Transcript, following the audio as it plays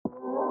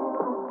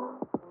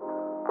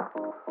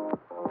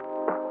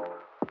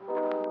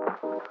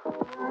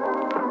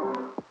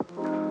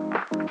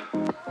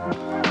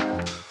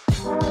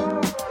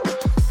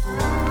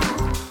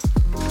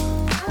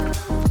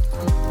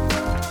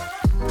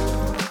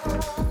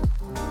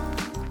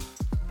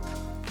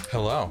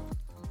Hello.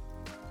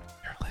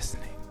 You're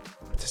listening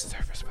to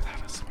Surface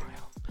Without a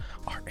Smile.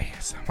 Our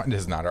ASMR.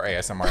 This is not our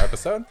ASMR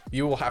episode.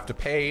 You will have to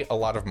pay a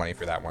lot of money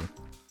for that one,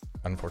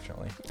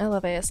 unfortunately. I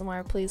love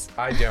ASMR, please.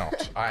 I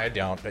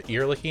don't. But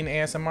ear licking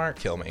ASMR,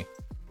 kill me.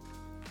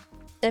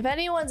 If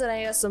anyone's an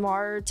ASMR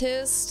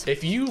artist,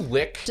 If you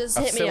lick just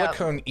a hit me up.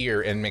 silicone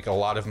ear and make a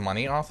lot of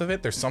money off of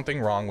it, there's something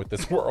wrong with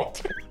this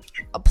world.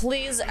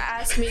 Please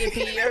ask me to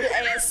be your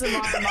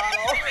ASMR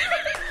model.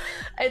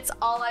 It's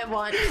all I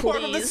want, please.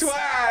 Welcome to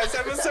Swaz,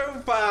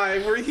 episode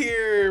 5. We're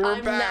here. We're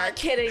I'm back. not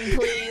kidding,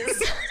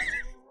 please.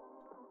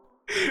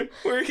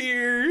 We're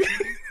here.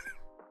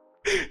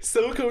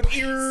 Silicone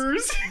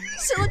ears.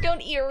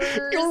 Silicone ears.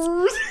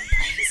 Ears.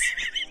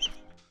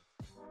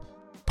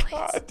 Please.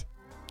 God.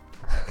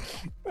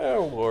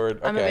 Oh, Lord.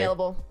 Okay. I'm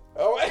available.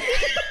 Oh,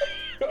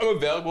 I'm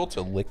available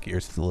to lick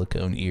your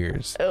silicone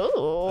ears.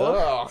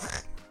 Oh. Ugh.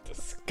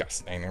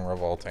 Disgusting and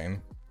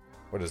revolting.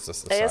 What is this?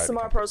 Society?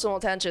 ASMR personal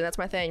attention. That's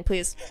my thing.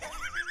 Please.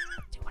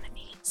 Do one of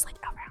these, like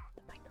around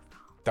the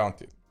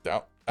microphone.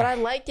 Don't. But I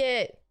like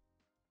it.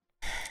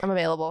 I'm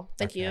available.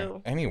 Thank Okay.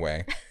 you.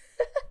 Anyway.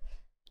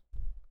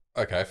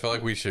 Okay, I feel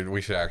like we should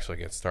actually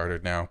get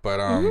started now. But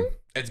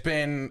It's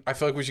been, I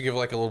feel like we should give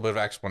like a little bit of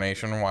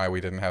explanation why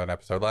we didn't have an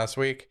episode last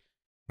week.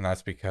 And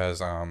that's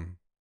because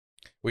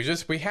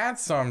we had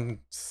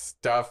some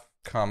stuff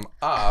come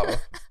up.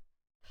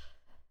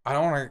 I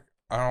don't want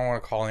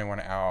to call anyone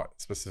out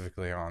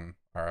specifically on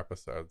our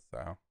episodes,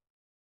 so.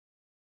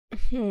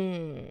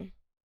 You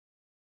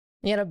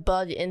had a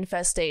bug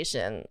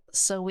infestation,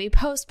 so we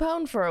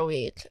postponed for a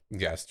week.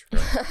 Yes, true.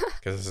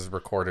 Because this is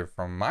recorded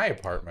from my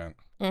apartment,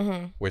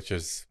 which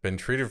has been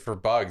treated for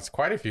bugs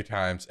quite a few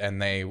times,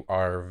 and they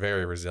are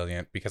very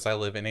resilient because I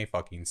live in a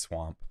fucking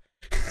swamp.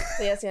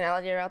 Yeah, see an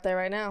alligator out there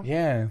right now.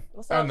 Yeah.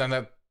 What's Oh, up? and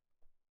then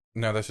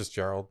no, that's just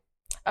Gerald.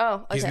 Oh,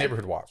 okay. He's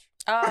neighborhood watch.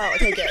 Oh,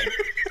 okay, good.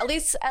 At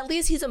least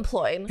he's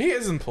employed. He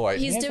is employed.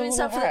 He's He has a doing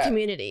little stuff for the hat.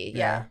 community.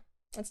 Yeah.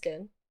 That's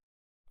good.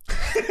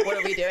 What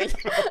are we doing?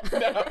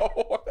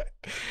 No.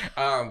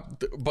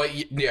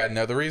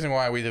 The reason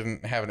why we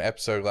didn't have an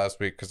episode last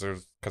week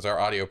because our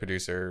audio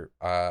producer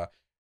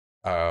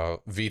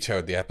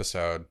vetoed the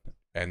episode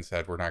and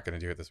said we're not going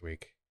to do it this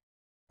week.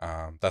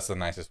 That's the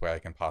nicest way I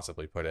can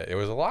possibly put it. It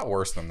was a lot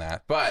worse than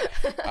that, but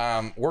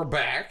we're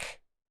back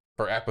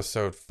for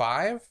episode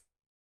 5.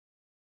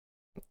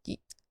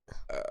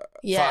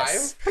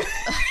 Yes. 5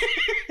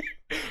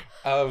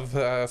 of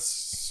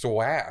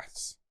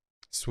Swass.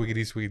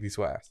 Swiggity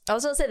swass. I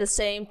was gonna say the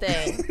same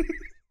thing.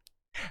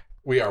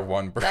 We are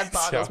one brain That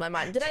boggles cell. my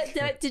mind.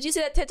 Did you see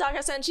that TikTok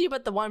I sent you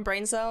about the one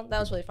brain cell? That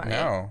was really funny.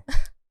 No.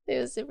 It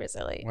was super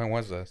silly. When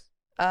was this?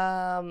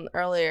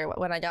 Earlier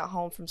when I got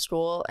home from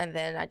school, and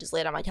then I just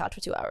laid on my couch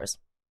for 2 hours.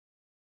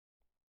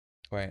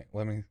 Wait,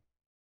 let me.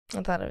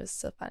 I thought it was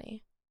so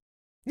funny.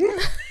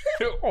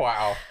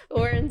 Wow.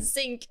 We're in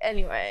sync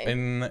anyway.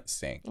 In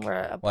sync. We're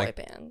a boy Like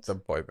band. It's a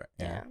boy band.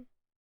 Yeah. Yeah.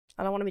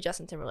 I don't want to be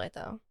Justin Timberlake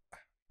though.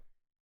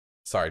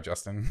 Sorry,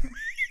 Justin.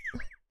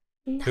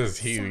 Because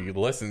he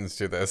listens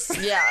to this.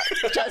 Yeah,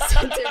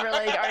 Justin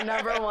Timberlake, our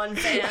number one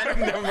fan.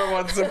 Number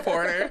one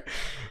supporter.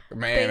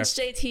 Man, Thanks,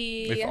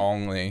 JT. if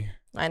only.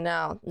 I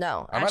know.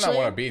 No, I might not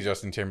want to be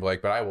Justin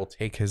Timberlake, but I will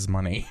take his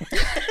money.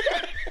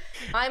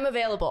 I'm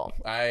available.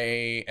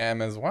 I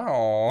am as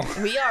well.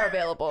 We are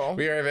available.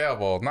 We are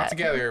available. Not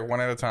together,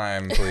 one at a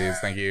time, please.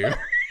 Thank you.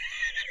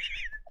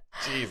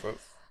 Jesus.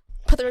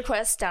 Put the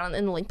request down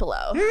in the link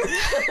below.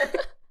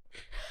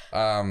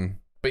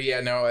 But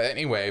yeah, no,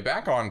 anyway,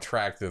 back on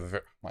track to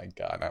the, my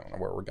God, I don't know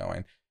where we're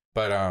going.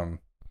 But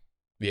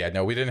yeah,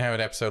 no, we didn't have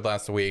an episode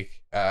last week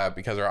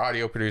because our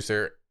audio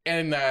producer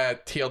and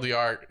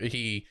TLDR,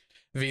 he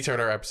vetoed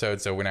our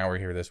episode, so now we're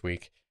here this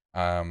week.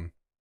 And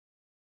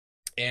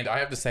I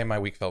have to say my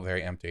week felt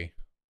very empty.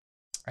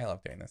 I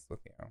love doing this with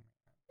you.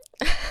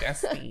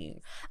 Besties.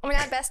 Oh my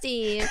God,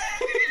 bestie.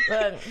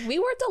 We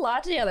worked a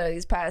lot together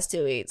these past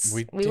 2 weeks.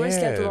 We were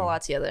scheduled did. a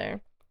lot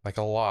together. Like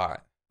a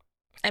lot.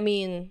 I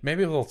mean,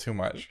 Maybe a little too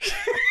much.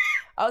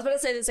 I was about to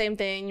say the same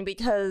thing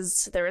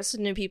because there were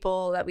some new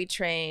people that we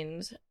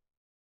trained.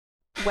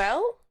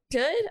 Well,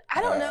 good.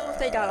 I don't know if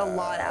they got a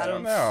lot out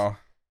of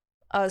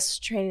us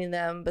training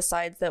them,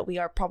 besides that we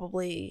are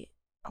probably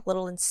a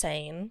little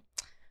insane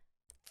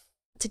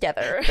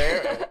together.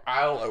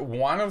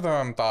 One of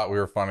them thought we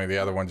were funny. The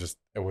other one just,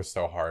 it was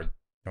so hard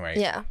to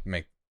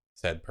make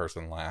said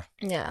person laugh.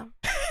 Yeah.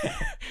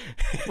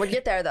 We'll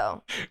get there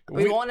though.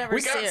 We won't ever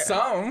we see got it.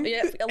 some.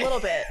 Yeah, a little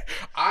bit.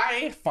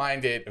 I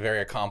find it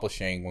very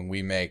accomplishing when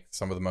we make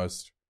some of the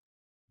most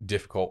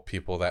difficult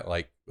people that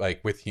like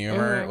with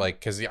humor, like,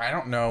 because I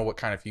don't know what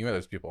kind of humor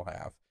those people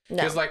have.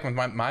 Because like when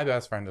my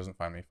best friend doesn't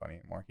find me funny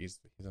anymore. He's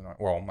annoying.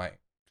 Well, my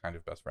kind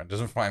of best friend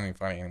doesn't find me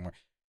funny anymore.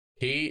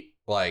 He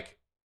like,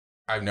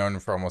 I've known him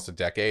for almost a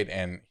decade,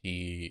 and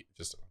he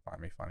just doesn't find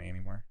me funny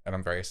anymore, and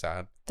I'm very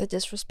sad. The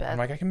disrespect. I'm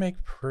like, I can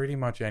make pretty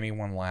much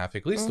anyone laugh,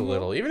 at least a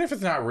little, even if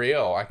it's not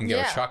real. I can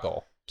get a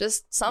chuckle,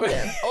 just something,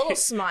 a little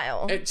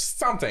smile. It's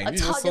something, A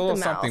just tug a at little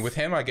the something. mouth. With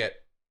him, I get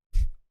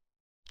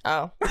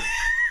Oh,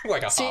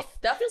 Like a huff.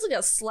 That feels like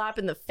a slap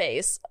in the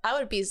face. I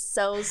would be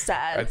so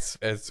sad.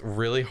 It's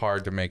really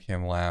hard to make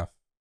him laugh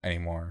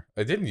anymore.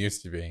 It didn't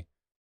used to be.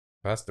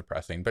 That's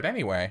depressing. But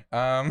anyway,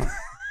 shout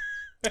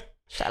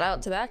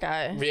out to that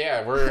guy.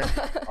 Yeah, we're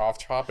off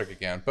topic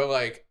again. But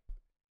like,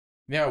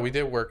 yeah, we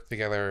did work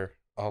together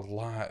a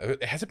lot.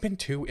 It hasn't been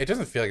it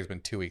doesn't feel like it's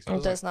been 2 weeks.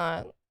 It does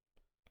not.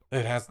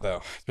 It has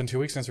though. It's been 2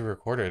 weeks since we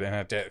recorded, and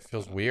it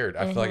feels weird.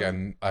 I feel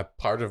like a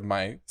part of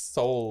my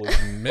soul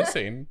is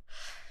missing.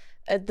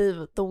 At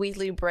the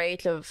weekly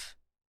break of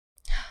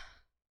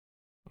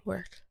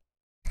work.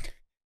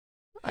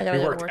 I gotta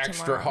we go worked to work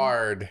extra tomorrow.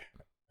 hard,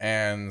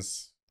 and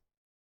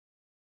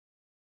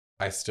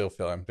I still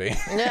feel empty.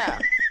 Yeah,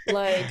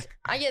 like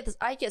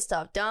I get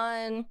stuff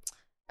done.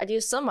 I do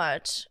so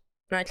much,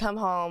 and I come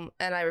home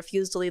and I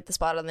refuse to leave the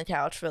spot on the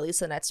couch for at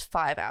least the next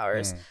 5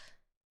 hours.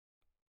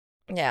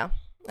 Yeah,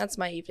 that's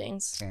my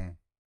evenings.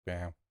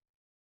 Yeah.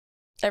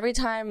 Every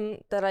time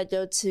that I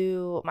go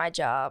to my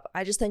job,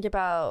 I just think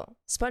about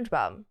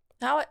SpongeBob.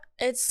 How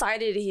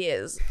excited he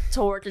is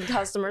to work in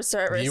customer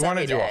service. You want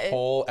to do a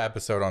whole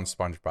episode on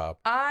SpongeBob?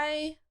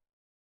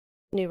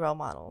 New role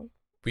model.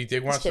 We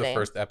did watch the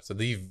first episode,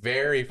 the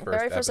very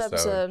first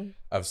episode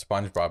of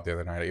SpongeBob the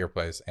other night at your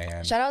place,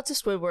 and shout out to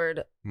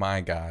Squidward.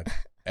 My God,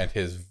 and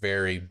his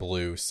very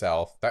blue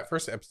self. That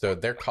first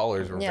episode, their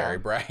colors were very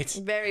bright,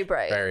 very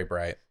bright, very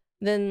bright.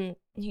 Then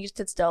he just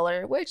gets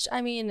duller, which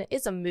I mean,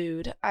 it's a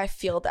mood. I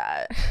feel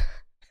that.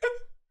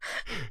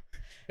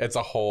 It's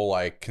a whole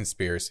like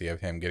conspiracy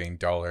of him getting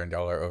duller and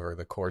duller over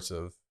the course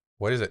of,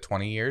 what is it,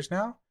 20 years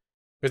now?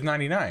 It was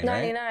 99,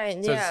 99,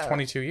 right? So it's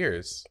 22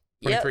 years.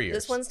 23 years.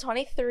 This one's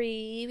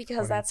 23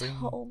 because 23. That's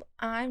how old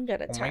I'm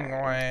gonna turn.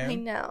 I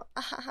know.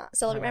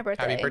 Celebrate my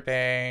birthday. Happy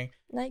birthday.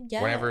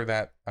 Yeah. Whenever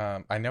that,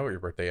 I know what your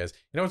birthday is.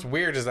 You know what's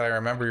weird is that I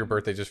remember your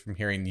birthday just from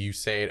hearing you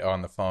say it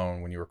on the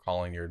phone when you were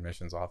calling your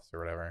admissions office or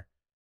whatever.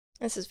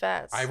 This is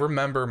fast. I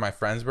remember my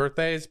friends'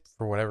 birthdays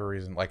for whatever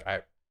reason. Like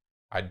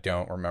I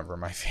don't remember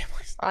my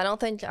family's. I don't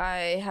think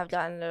I have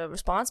gotten a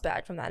response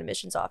back from that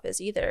admissions office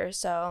either.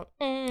 So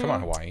come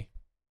on, Hawaii.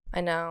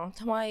 I know.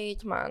 Hawaii,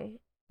 come on.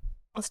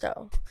 Let's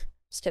go.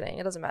 Just kidding.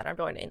 It doesn't matter. I'm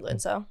going to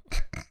England, so.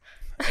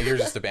 You're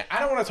just a band. I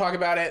don't want to talk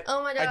about it.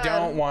 Oh my God. I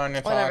don't want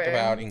to talk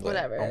about England.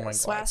 Whatever. Oh my God.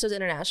 Swasser's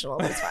international,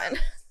 but it's fine.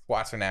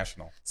 Swasser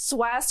National.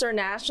 Swasser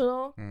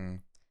National?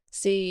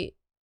 See.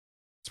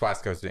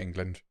 Swass goes to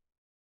England.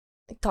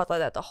 I talked like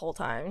that the whole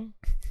time.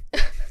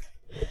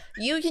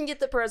 You can get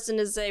the person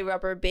to say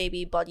rubber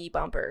baby buggy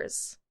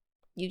bumpers.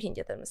 You can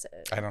get them to say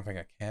it. I don't think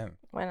I can.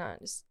 Why not?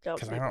 Just go.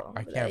 Because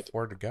I can't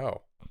afford to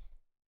go.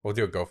 We'll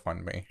do a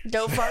GoFundMe.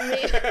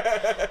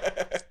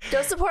 GoFundMe.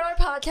 Go support our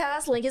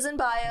podcast. Link is in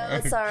bio.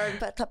 It's our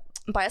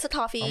buy us a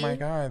coffee. Oh my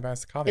God, buy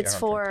us a coffee. It's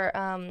for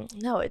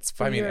it's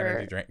for your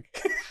energy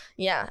drink.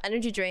 Yeah,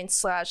 energy drink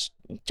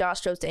 /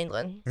 Josh goes to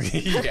England.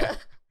 Yeah.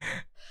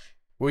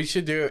 We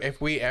should do,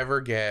 if we ever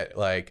get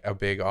like a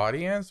big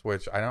audience,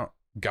 which I don't,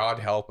 God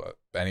help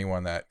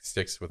anyone that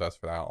sticks with us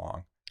for that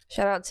long.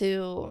 Shout out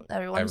to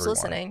everyone who's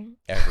listening.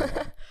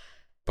 Everyone.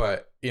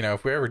 But,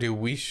 if we ever do,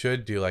 we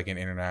should do like an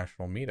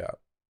international meetup.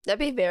 That'd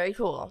be very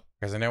cool.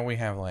 Because I know we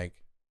have like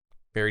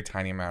very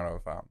tiny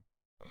amount of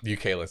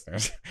UK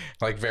listeners,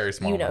 like very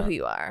small. You know amount. who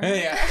you are.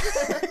 Yeah.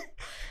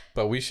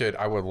 But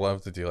I would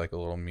love to do like a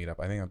little meetup.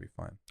 I think that'd be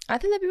fun. I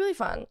think that'd be really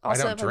fun.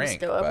 Also, I don't drink,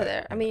 just go over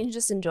there. I mean,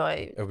 just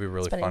enjoy. It would be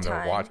really fun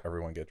to watch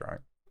everyone get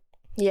drunk.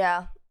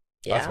 Yeah.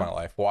 That's my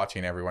life.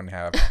 Watching everyone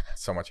have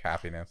so much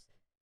happiness.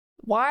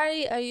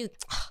 Why are you...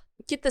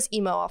 Get this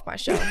email off my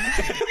show.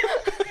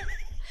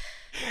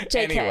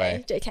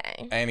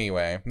 JK.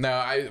 Anyway.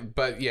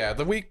 But yeah,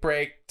 the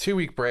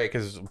 2-week break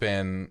has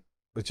been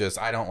just,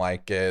 I don't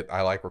like it.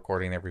 I like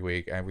recording every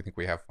week and we think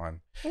we have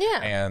fun.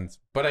 Yeah.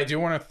 But I do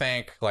want to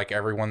thank like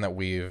everyone that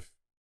we've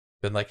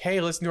been like, hey,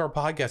 listen to our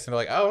podcast. And they're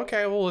like, oh,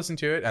 okay, we'll listen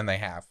to it. And they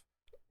have.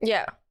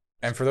 Yeah.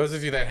 And for those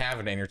of you that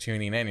haven't and you're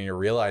tuning in and you're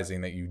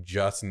realizing that you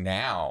just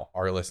now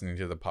are listening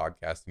to the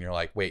podcast and you're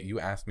like, wait, you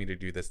asked me to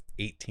do this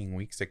 18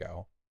 weeks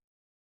ago.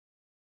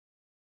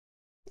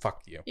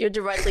 Fuck you. You're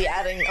directly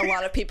adding a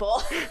lot of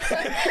people.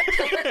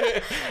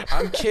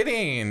 I'm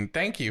kidding.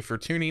 Thank you for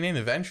tuning in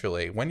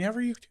eventually.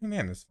 Whenever you tune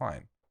in, it's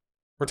fine.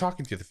 We're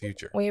talking to the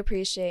future. We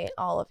appreciate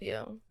all of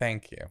you.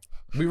 Thank you.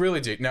 We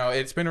really do. No,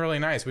 it's been really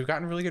nice. We've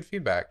gotten really good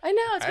feedback. I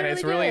know.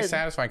 It's really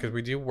satisfying because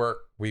we do work.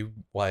 We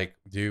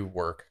do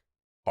work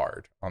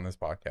hard on this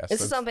podcast.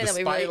 This is something that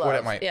we really love. What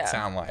it might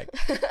sound like.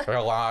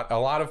 a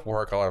lot of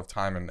work, a lot of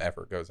time and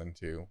effort goes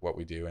into what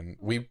we do. And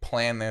we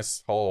plan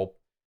this whole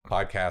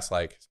podcast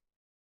like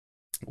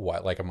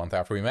a month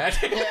after we met.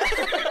 Yeah.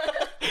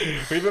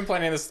 We've been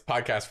planning this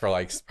podcast for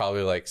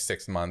probably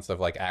 6 months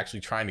of actually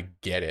trying to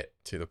get it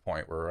to the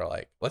point where we're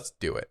like, let's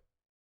do it.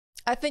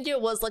 I think it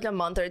was a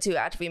month or two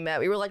after we met.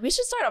 We were like, we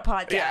should start a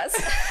podcast.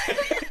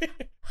 Yeah.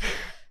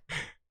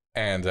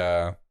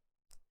 And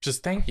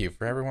just thank you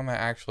for everyone that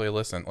actually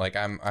listened. I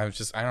don't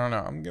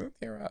know. I'm gonna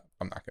tear up.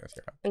 I'm not gonna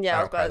tear up. Yeah, I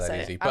was about to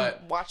say.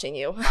 But I'm watching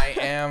you. I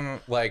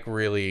am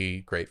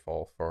really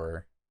grateful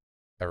for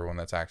everyone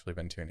that's actually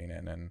been tuning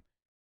in, and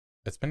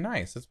It's been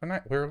nice.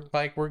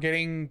 We're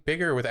getting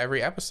bigger with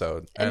every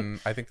episode, and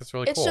I think that's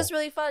really cool. It's just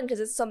really fun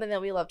because it's something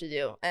that we love to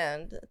do,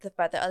 and the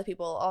fact that other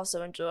people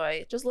also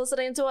enjoy just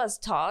listening to us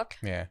talk.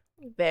 Yeah,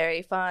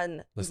 very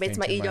fun. Makes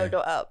my ego go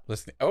up.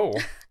 Listening. Oh,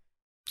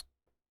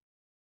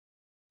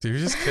 did you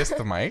just kiss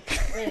the mic?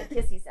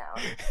 Kissy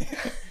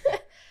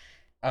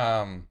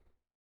sound.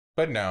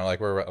 But no, like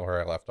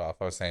where I left off,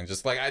 I was saying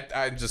just like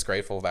I'm just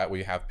grateful that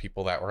we have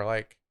people that were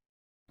like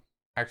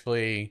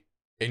actually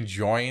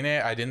enjoying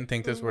it. I didn't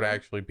think this would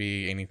actually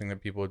be anything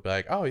that people would be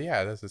like, oh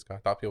yeah, this is. I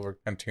thought people were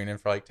gonna tune in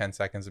for like 10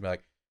 seconds and be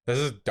like, this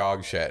is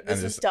dog shit, this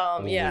and is just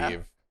dumb, leave. yeah.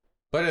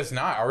 But it's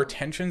not. Our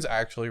retention's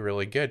actually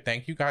really good.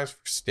 Thank you guys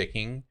for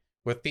sticking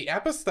with the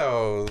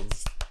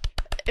episodes.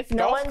 If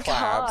no one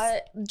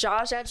caught,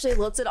 Josh actually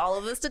looks at all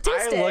of the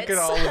statistics. I look at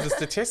all of the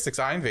statistics.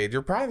 I invade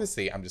your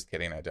privacy. I'm just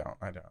kidding. I don't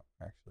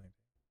actually.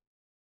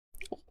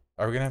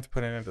 Are we gonna have to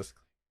put in a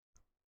disclaimer?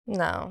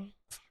 No.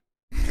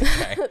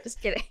 Okay.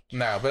 Just kidding.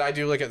 No, but I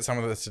do look at some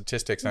of the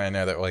statistics, and I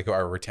know that like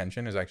our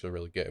retention is actually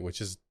really good, which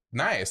is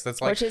nice.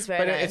 That's like, which is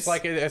very nice. It's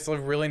like it's a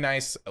really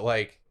nice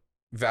like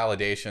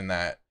validation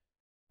that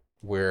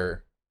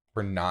we're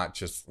not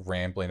just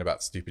rambling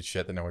about stupid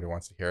shit that nobody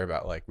wants to hear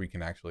about. Like we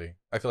can actually.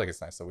 I feel like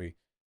it's nice that we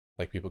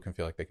like people can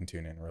feel like they can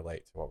tune in and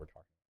relate to what we're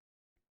talking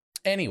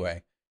about.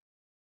 Anyway,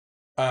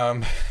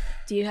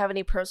 do you have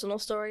any personal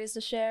stories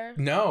to share?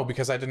 No,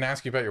 because I didn't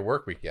ask you about your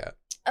work week yet.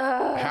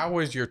 How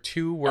was your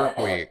 2 work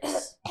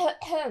weeks?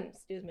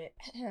 Excuse me.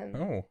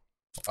 Oh,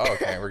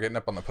 okay. We're getting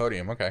up on the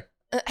podium. Okay.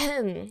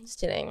 Just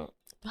kidding.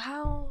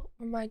 How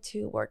were my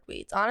 2 work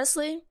weeks?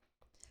 Honestly,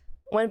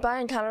 went by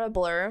in kind of a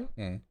blur.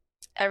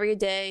 Every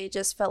day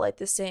just felt like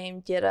the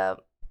same. Get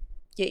up,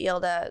 get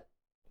yelled at,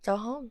 go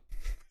home.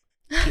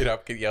 Get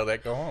up, get yelled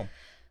at, go home.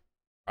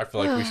 I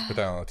feel like we should put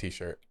that on a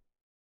t-shirt.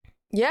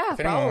 Yeah, if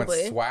anyone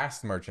wants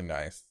SWAS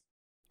merchandise,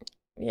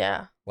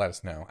 yeah, let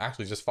us know.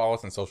 Actually, just follow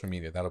us on social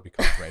media. That'll be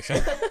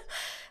confirmation.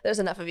 There's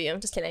enough of you.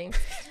 I'm just kidding.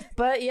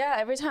 But yeah,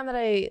 every time that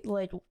I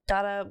like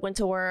got up, went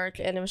to work,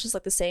 and it was just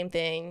like the same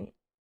thing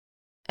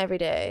every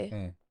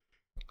day.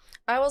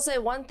 I will say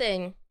one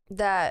thing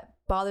that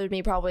bothered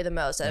me probably the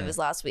most out of this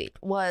last week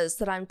was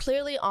that I'm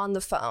clearly on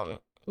the phone.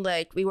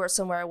 Like we were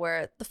somewhere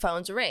where the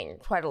phones ring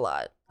quite a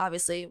lot.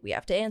 Obviously, we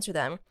have to answer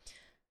them.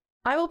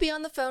 I will be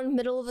on the phone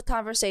middle of the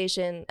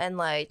conversation and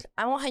like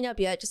I won't hang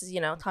up yet just as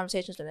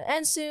conversation's gonna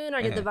end soon, or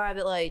I get the vibe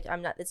that like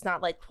it's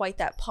not like quite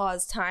that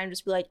pause time,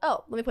 just be like,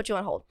 oh, let me put you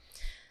on hold.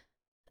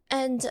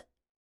 And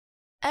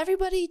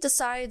everybody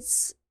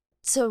decides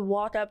to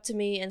walk up to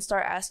me and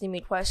start asking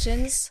me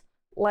questions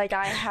like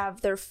I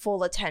have their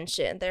full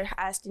attention. They're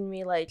asking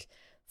me like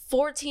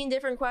 14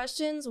 different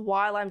questions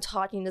while I'm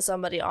talking to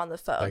somebody on the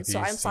phone. Like, so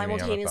I'm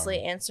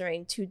simultaneously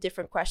answering 2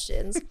 different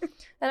questions.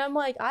 And I'm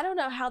like, I don't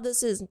know how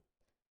this is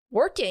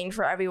working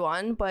for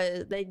everyone,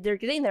 but they're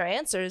getting their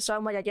answers. So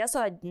I'm like, I guess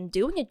I'm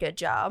doing a good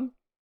job.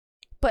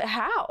 But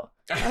how?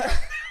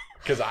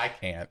 Because I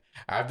can't.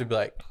 I have to be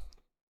like,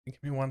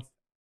 give me one.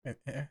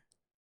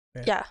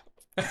 Yeah.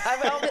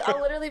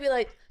 I'll literally be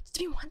like, just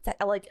give me 1 sec.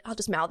 I'll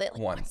just mouth it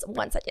like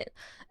one second.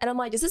 And I'm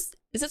like, is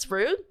this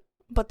rude?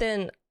 But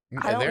then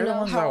I don't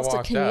know how else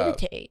to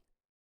communicate.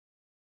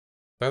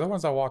 They're the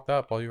ones that walked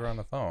up while you were on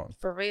the phone.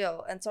 For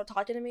real. And so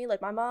talking to me, like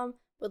my mom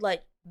would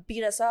like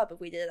beat us up if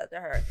we did that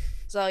to her.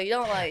 So you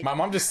don't like. My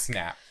mom just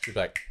snapped. She'd be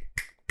like.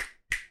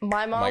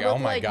 My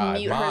mom would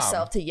mute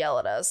herself to yell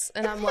at us,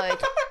 and I'm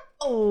like,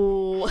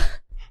 oh.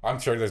 I'm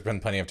sure there's been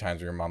plenty of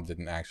times where your mom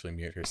didn't actually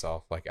mute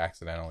herself, like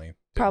accidentally.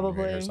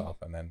 Probably. Mute herself,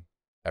 and then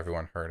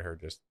everyone heard her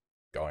just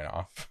going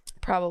off.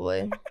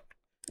 Probably.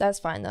 That's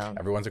fine though.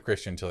 Everyone's a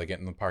Christian until they get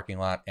in the parking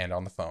lot and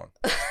on the phone.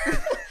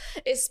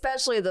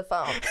 Especially the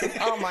phone.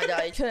 Oh my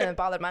god, you couldn't have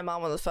bothered my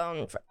mom on the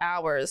phone for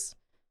hours.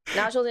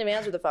 Now she doesn't even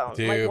answer the phone.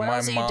 Dude, like, what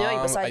else are you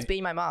doing besides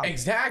being my mom?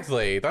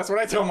 Exactly. That's what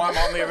I told my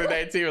mom the other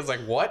day too. I was like,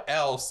 what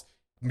else?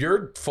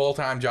 Your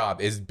full-time job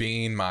is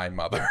being my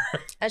mother.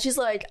 And she's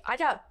like, I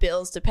got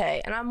bills to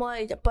pay. And I'm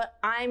like, but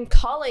I'm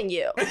calling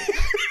you.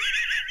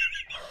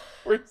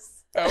 We're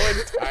so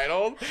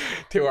entitled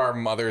to our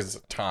mother's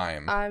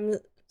time. I'm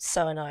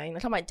so annoying. I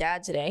called my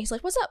dad today. He's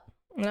like, what's up?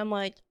 And I'm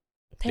like,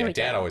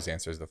 Dad always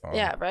answers the phone.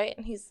 Yeah, right?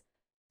 And he's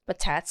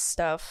Batats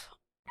stuff.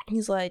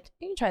 He's like,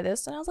 you can try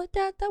this. And I was like,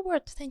 Dad, that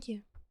worked. Thank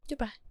you.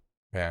 Goodbye.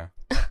 Yeah.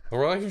 The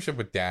relationship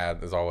with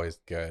Dad is always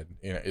good.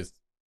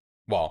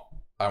 Well,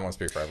 I don't want to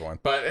speak for everyone,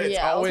 but it's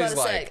always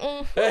like,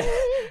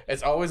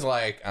 it's always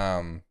like,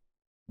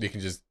 you can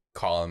just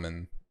call him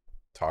and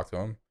talk to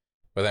him.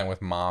 But then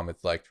with Mom,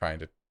 it's like trying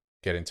to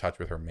get in touch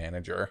with her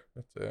manager.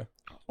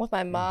 With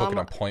my mom. Book an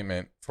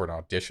appointment for an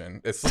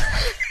audition. It's like,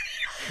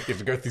 you have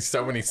to go through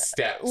so many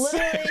steps.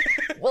 Literally,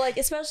 well, like,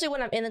 especially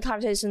when I'm in the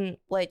conversation,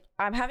 like,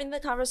 I'm having the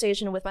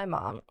conversation with my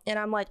mom, and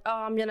I'm like,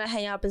 oh, I'm going to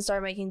hang up and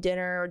start making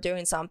dinner or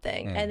doing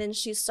something. And then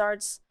she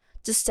starts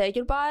to say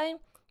goodbye,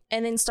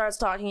 and then starts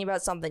talking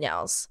about something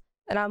else.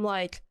 And I'm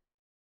like,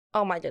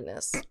 oh my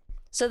goodness.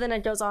 So then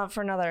it goes on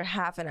for another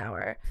half an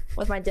hour.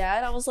 With my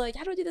dad, I was like,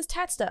 how do I do this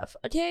tat stuff?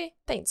 Okay,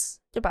 thanks.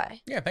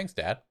 Goodbye. Yeah, thanks,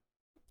 Dad.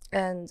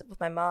 And with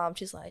my mom,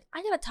 she's like,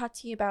 I got to talk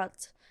to you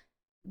about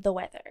the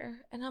weather.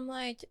 And I'm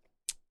like,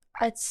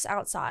 it's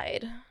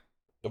outside.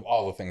 Of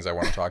all the things I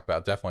want to talk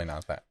about, definitely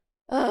not that.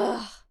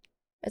 Ugh.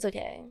 It's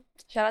okay.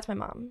 Shout out to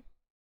my mom.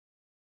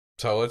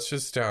 So let's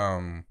just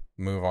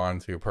move on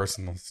to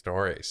personal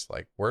stories,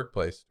 like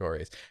workplace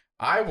stories.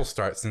 I will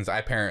start since I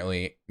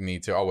apparently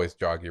need to always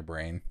jog your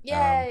brain.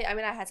 Yay! I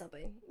mean, I had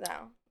something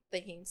now.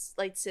 Thinking,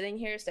 like sitting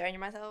here staring at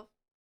myself.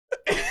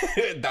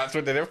 That's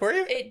what did it for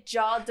you? It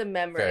jogged a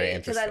memory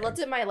because I interesting. looked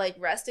at my like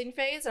resting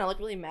face and I looked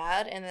really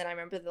mad, and then I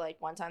remember the like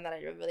one time that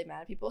I got really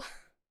mad at people.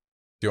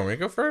 Do you want me to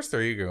go first,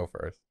 or you go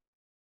first?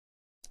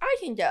 I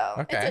can go.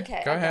 Okay, It's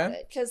okay. go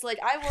ahead. Because like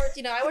I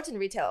worked in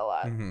retail a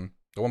lot. Mm-hmm.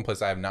 The one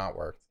place I have not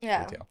worked.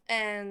 Yeah, retail.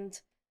 and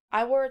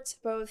I worked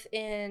both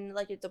in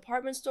like a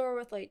department store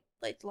with like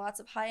lots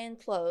of high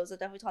end clothes. I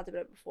definitely talked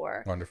about it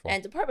before. Wonderful.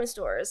 And department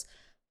stores.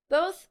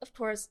 Both, of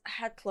course,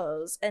 had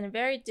clothes and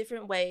very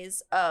different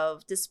ways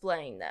of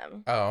displaying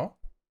them. Oh.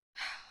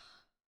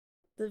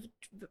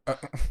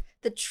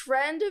 The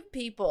trend of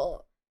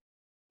people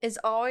is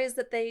always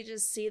that they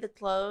just see the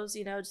clothes,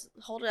 you know, just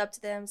hold it up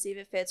to them, see if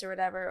it fits or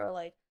whatever, or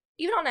like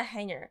even on a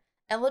hanger,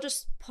 and they'll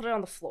just put it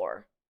on the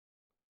floor.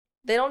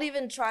 They don't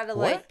even try to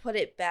like put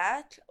it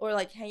back or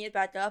like hang it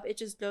back up. It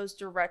just goes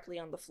directly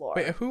on the floor.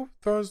 Wait, who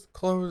throws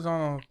clothes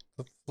on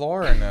the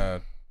floor in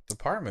a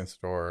department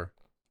store?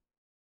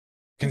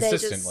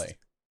 Consistently.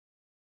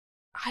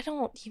 I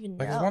don't even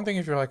know. Like, it's one thing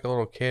if you're like a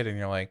little kid and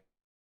you're like,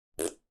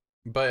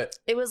 but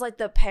it was like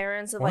the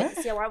parents of like,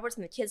 what? see, I worked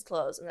in the kids'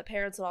 clothes, and the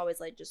parents would always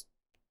like just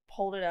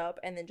hold it up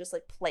and then just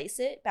like place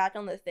it back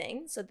on the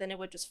thing, so then it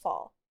would just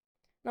fall.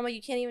 And I'm like,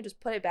 you can't even just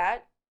put it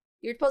back.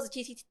 You're supposed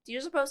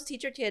to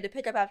teach your kid to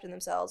pick up after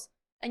themselves,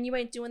 and you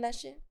ain't doing that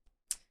shit.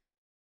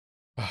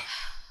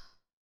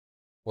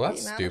 Well,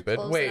 that's stupid.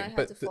 Wait,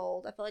 but to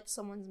fold. I feel like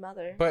someone's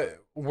mother. But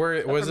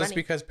was this money.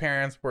 because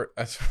parents were?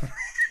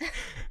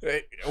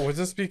 Was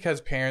this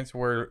because parents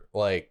were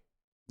like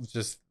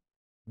just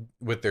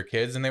with their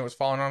kids and they was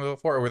falling onto the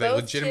floor, or were they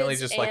legitimately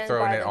just like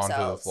throwing it onto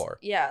the floor?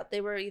 Yeah, they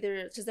were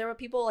either because there were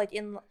people like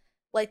in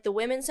like the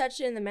women's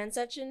section, the men's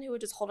section, who would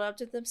just hold it up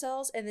to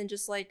themselves and then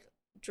just like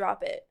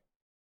drop it.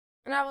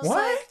 And I was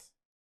like,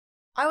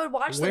 I would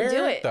watch them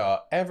do it. Where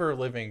the ever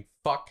living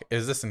fuck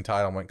is this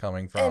entitlement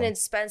coming from? In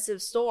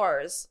expensive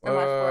stores, where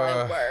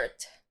I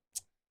worked.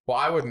 Well,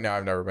 I wouldn't know.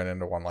 I've never been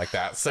into one like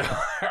that, so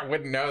I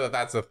wouldn't know that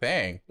that's a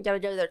thing. You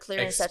gotta go to their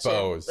clearance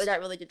section. They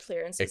got really good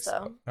clearances,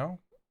 though. No,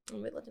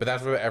 but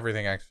that's where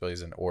everything actually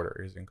is in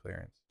order, is in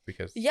clearance.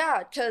 Because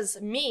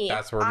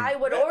that's where I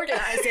would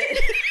organize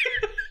it.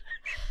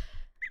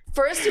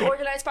 First, you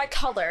organize by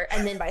color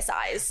and then by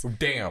size.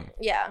 Damn.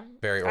 Yeah.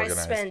 Very organized.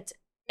 I spent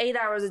 8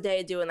 hours a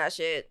day doing that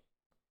shit.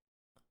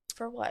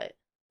 For what?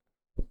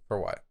 For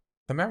what?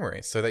 The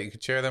memories, so that you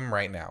could share them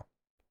right now.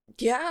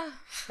 Yeah.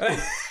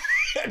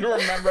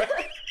 Remember.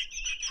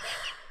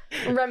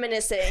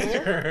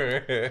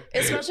 Reminiscing.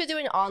 Especially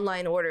doing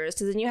online orders,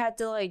 because then you had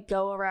to like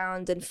go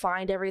around and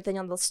find everything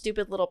on the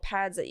stupid little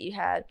pads that you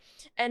had.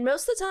 And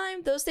most of the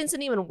time, those things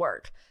didn't even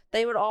work.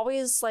 They would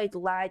always like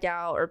lag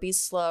out or be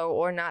slow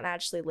or not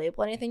actually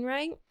label anything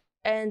right.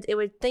 And it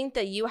would think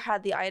that you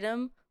had the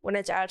item when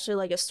it's actually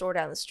like a store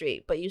down the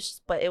street, but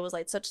it was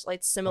like such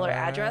like similar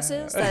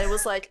addresses that it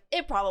was like,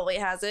 it probably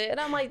has it. And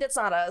I'm like, that's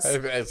not us.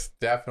 It's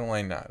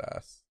definitely not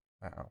us.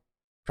 No.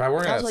 Probably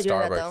working at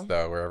Starbucks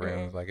though, where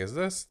everyone's like, is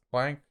this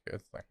blank?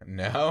 It's like,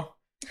 no.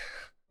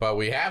 But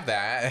we have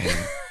that.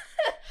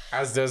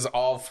 As does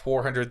all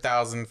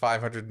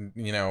 400,500,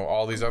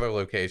 all these other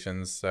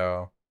locations,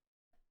 so.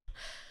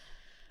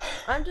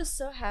 I'm just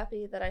so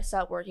happy that I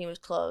stopped working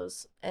with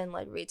clothes and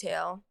like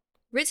retail.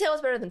 Retail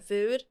is better than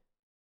food.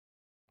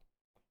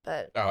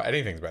 But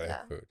anything's better than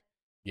food.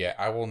 Yeah,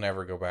 I will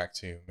never go back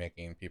to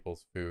making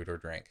people's food or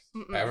drinks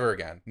ever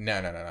again. No.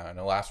 In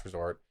a last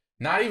resort.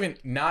 Not even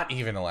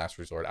a last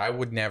resort. I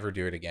would never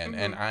do it again.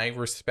 And I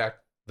respect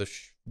the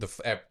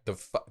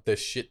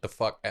shit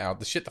fuck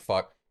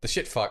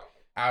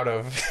out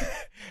of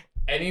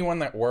anyone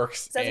that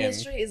works Sesame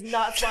Street is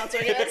not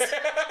sponsoring us.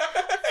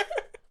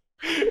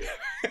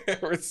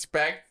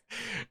 Respect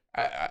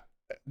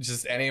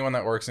just anyone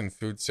that works in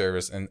food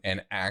service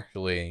and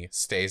actually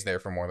stays there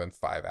for more than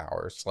 5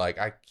 hours. Like,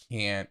 I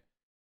can't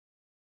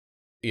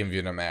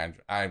even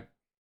imagine. I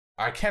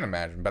can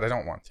imagine, but I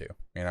don't want to,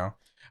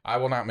 I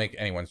will not make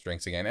anyone's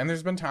drinks again. And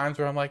there's been times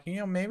where I'm like,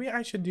 maybe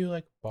I should do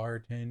like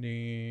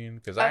bartending,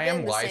 because I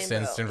am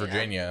licensed in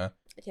Virginia.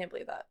 Yeah. I can't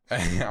believe that.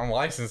 I'm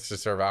licensed to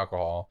serve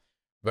alcohol,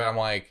 but I'm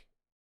like,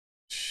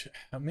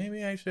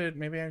 maybe I should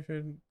do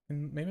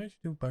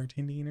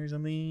bartending or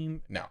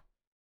something. No.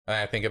 And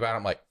I think about it,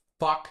 I'm like,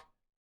 fuck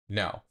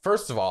no.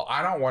 First of all,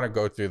 I don't want to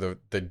go through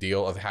the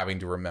deal of having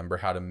to remember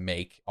how to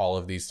make all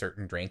of these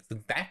certain drinks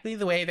exactly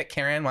the way that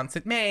Karen wants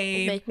it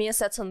made. Make me a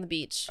Sets on the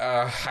Beach.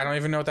 I don't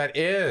even know what that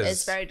is.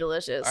 It's very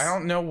delicious. I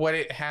don't know what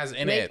it has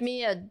in it. Make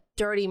me a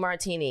dirty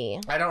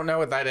martini. I don't know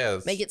what that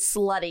is. Make it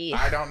slutty.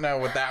 I don't know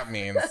what that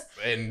means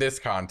in this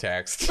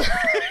context.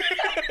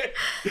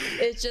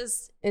 It's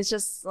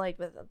just like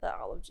with the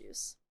olive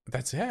juice.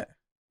 That's it.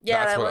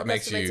 Yeah, that's what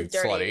makes you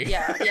slutty.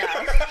 Yeah,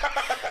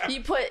 yeah.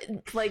 You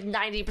put like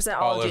 90%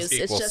 olive juice.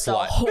 It's just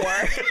slut. A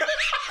whore.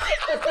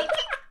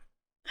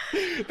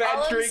 That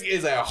olives, drink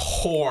is a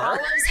whore.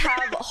 Olives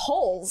have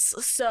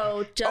holes,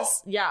 so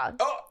just yeah.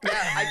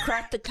 I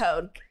cracked the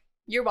code.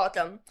 You're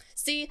welcome.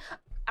 See,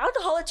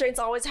 alcoholic drinks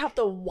always have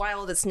the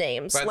wildest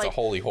names. That's like, a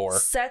holy whore.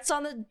 Sets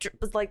on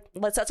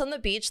the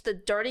beach, the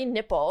dirty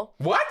nipple.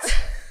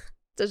 What?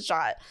 The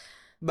shot.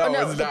 No,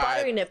 it's the not.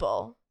 buttery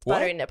nipple.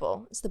 Buttery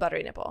nipple. It's the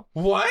buttery nipple.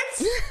 What?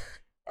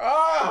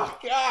 Oh,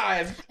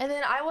 God. And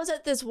then I was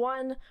at this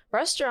one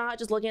restaurant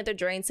just looking at their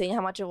drink, seeing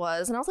how much it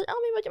was. And I was like,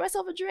 oh, maybe I'll get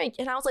myself a drink.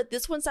 And I was like,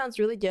 this one sounds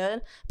really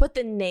good. But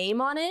the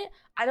name on it,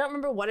 I don't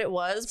remember what it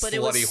was, but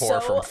it was Slutty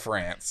whore from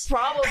France.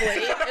 Probably.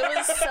 It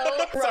was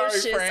so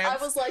ferocious. Sorry, France.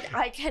 I was like,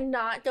 I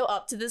cannot go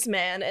up to this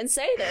man and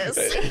say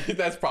this.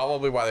 That's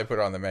probably why they put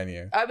it on the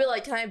menu. I'd be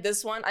like, can I have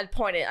this one? I'd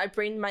point it. I'd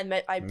bring my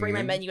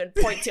menu and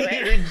point to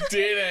it. You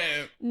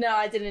didn't. No,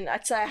 I didn't.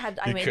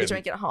 I made the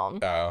drink at home.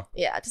 Oh.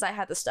 Yeah, because I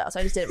had the stuff, so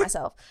I just did it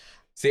myself.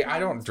 See, I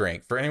don't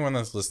drink. For anyone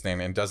that's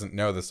listening and doesn't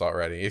know this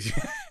already, if you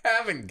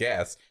haven't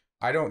guessed,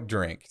 I don't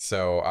drink.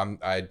 So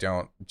I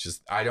don't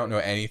know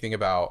anything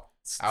about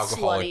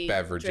alcoholic Slutty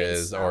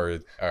beverages or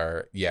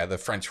the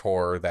French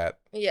whore that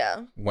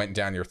went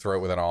down your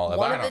throat with an olive.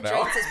 One I don't of the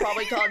know. drinks is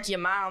probably called your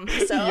mom.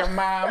 So.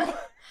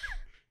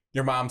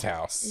 Your mom's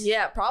house.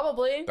 Yeah,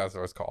 probably. That's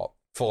what it's called.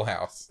 Full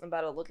house. I'm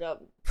about to look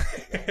up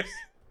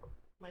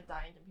my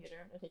dying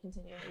computer. Okay,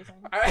 continue.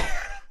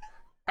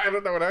 I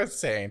don't know what I was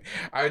saying.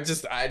 I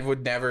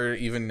would never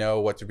even know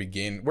where to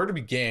begin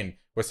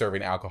with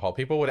serving alcohol.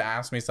 People would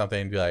ask me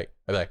something and I'd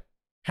be like,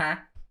 huh?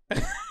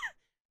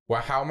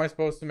 Well, how am I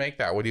supposed to make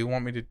that? What do you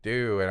want me to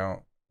do?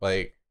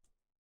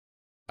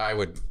 I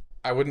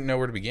wouldn't know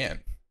where to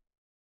begin.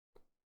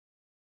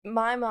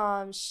 My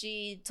mom,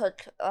 she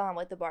took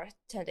the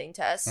bartending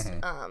test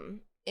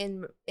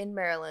in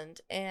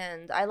Maryland,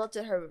 and I looked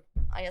at her,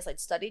 I guess,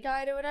 study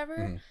guide or whatever.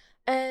 Mm.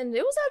 And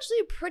it was actually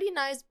a pretty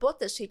nice book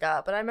that she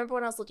got. But I remember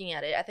when I was looking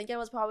at it, I think I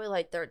was probably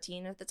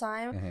 13 at the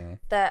time,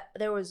 that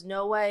there was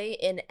no way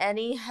in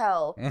any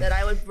hell that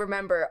I would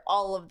remember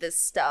all of this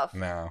stuff.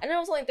 No. I know I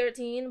was only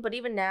 13, but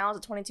even now as a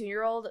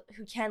 22-year-old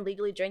who can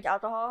legally drink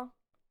alcohol,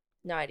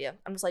 no idea.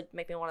 I'm just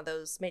make me one of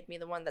those. Make me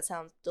the one that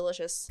sounds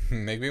delicious.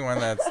 Make me one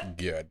that's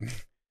good.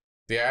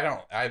 Yeah,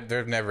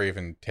 I've never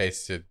even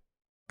tasted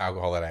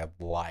alcohol that I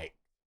like.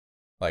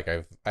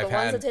 I've the had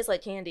ones that taste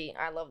like candy.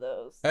 I love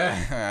those.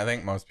 I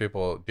think most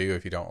people do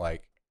if you don't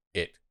like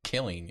it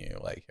killing you,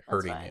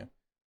 hurting you.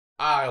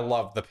 I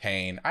love the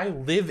pain. I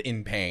live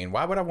in pain.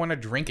 Why would I want to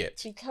drink it?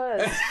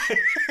 Because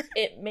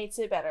it makes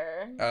it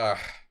better.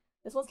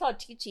 This one's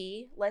called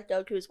Chi-Chi, like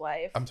Goku's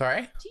wife. I'm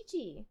sorry?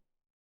 Chi-Chi.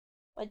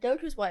 Like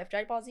Goku's wife,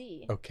 Dragon Ball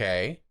Z.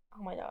 Okay.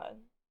 Oh my god.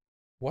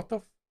 What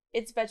the?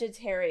 It's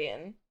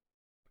vegetarian.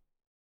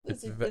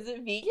 Is it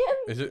vegan?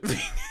 Is it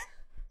vegan?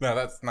 No,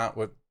 that's not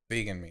what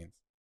vegan means.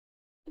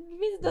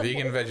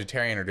 Vegan and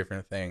vegetarian are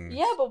different things.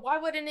 Yeah, but why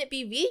wouldn't it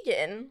be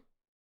vegan?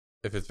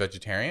 If it's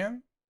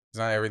vegetarian? It's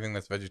not everything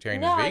that's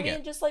vegetarian is vegan. No, I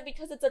mean just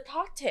because it's a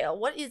cocktail.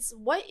 What is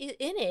in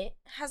it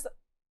has...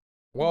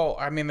 Well,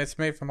 I mean, it's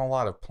made from a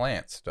lot of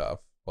plant stuff.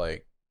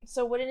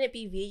 So wouldn't it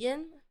be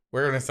vegan?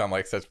 We're going to sound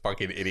like such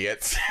fucking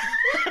idiots.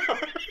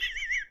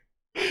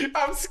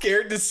 I'm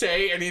scared to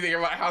say anything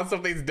about how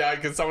something's done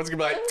because someone's going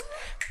to be like,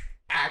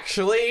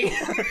 actually?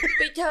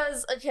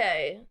 Because,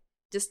 okay,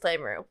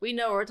 disclaimer. We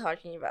know what we're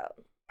talking about.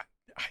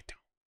 I don't.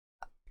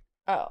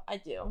 Oh, I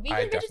do.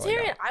 Vegan,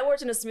 vegetarian. I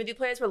worked in a smoothie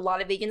place where a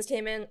lot of vegans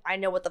came in. I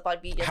know what the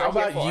fuck vegans are. How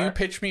about you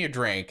pitch me a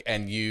drink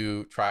and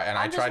you try, and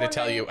I try to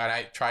tell you, and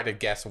I try to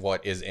guess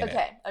what is in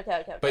it.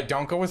 Okay. But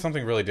don't go with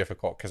something really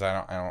difficult because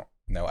I don't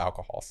know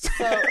alcohol.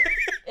 So,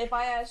 if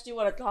I asked you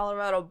what a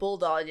Colorado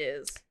Bulldog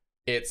is,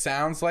 it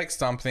sounds like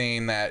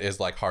something that is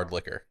like hard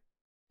liquor.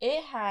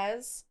 It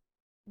has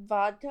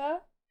vodka,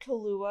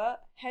 Kahlua,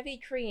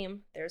 heavy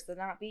cream. There's the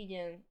not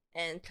vegan,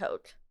 and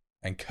Coke.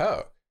 And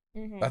Coke.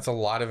 Mm-hmm. That's a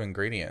lot of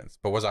ingredients.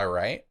 But was I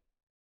right?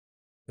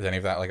 Is any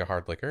of that a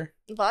hard liquor?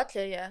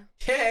 Vodka, yeah.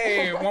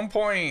 Hey, 1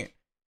 point.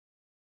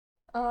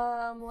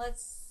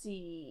 Let's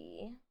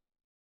see.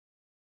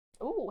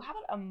 Ooh, how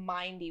about a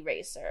mind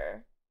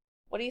eraser?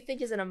 What do you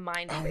think is in a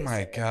mind eraser? Oh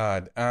my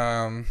god.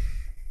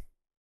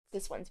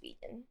 This one's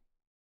vegan.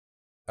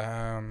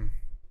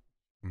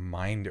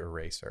 Mind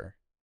eraser.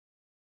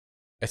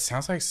 It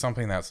sounds like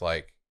something that's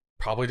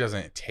probably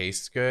doesn't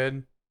taste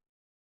good.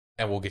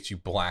 And will get you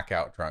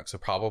blackout drunk. So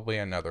probably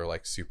another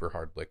super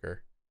hard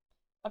liquor.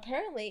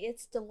 Apparently,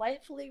 it's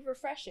delightfully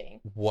refreshing.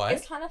 What?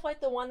 It's kind of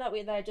like the one that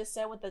I just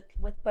said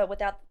but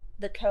without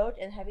the Coke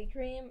and heavy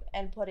cream,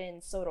 and put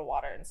in soda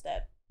water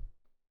instead.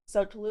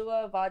 So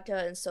Kahlua,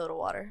 vodka, and soda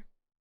water.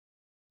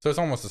 So it's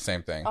almost the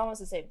same thing. Almost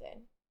the same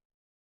thing.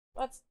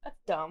 That's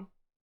dumb.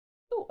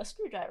 Ooh, a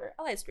screwdriver.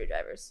 I like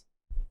screwdrivers.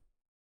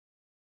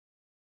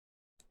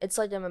 It's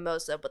like a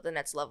mimosa, but the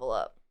next level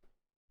up.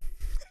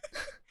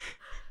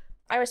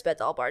 I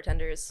respect all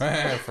bartenders.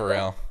 For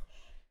real.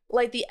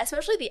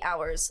 Especially the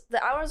hours.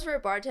 The hours for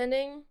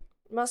bartending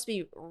must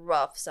be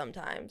rough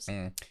sometimes.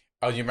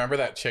 Oh, you remember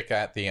that chick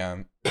at the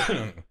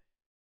remember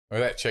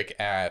that chick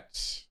at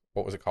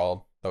what was it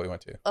called that we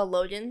went to?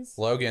 Logan's.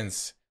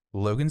 Logan's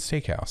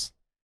Steakhouse.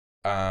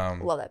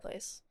 Love that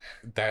place.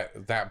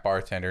 That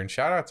bartender, and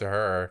shout out to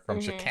her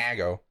from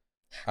Chicago.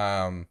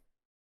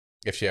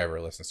 If she ever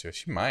listens to us,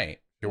 she might.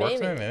 She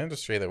works in an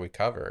industry that we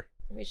cover.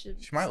 She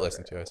might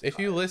listen to us. If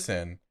you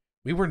listen,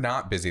 we were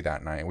not busy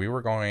that night. We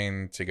were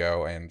going to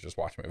go and just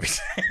watch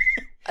movies.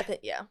 I think,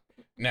 yeah.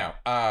 No,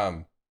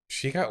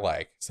 she got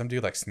like some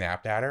dude like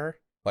snapped at her,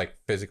 like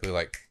physically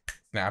like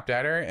snapped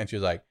at her, and she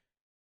was like,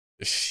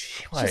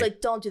 she was like,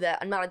 don't do that.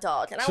 I'm not a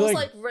dog. And I was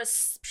like,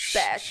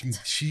 respect.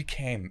 She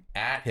came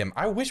at him.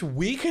 I wish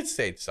we could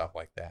say stuff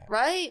like that.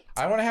 Right?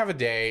 I want to have a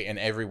day in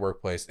every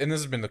workplace, and this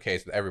has been the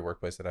case with every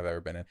workplace that I've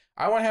ever been in.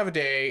 I want to have a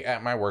day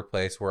at my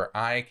workplace where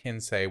I can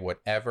say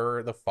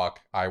whatever the fuck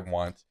I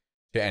want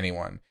to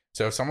anyone.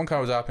 So if someone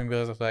comes up and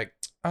goes like,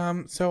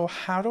 so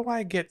how do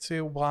I get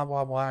to blah,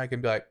 blah, blah? I can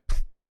be like,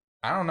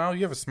 I don't know.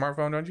 You have a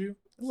smartphone, don't you?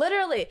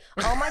 Literally.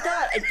 Oh my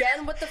God.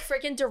 Again with the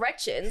freaking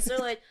directions. They're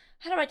like,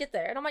 how do I get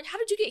there? And I'm like, how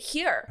did you get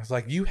here? It's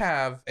like, you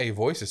have a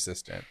voice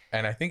assistant,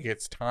 and I think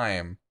it's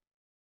time.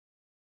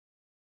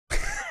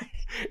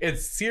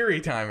 It's Siri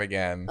time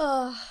again.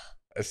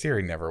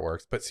 Siri never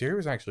works, but Siri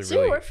was actually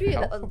really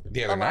helpful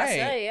the other night.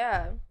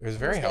 Yeah. It was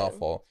very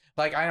helpful.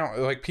 Like, I don't,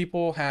 like,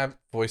 people have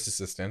voice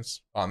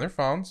assistants on their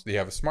phones. You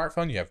have a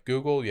smartphone, you have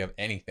Google, you have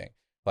anything.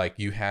 Like,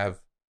 you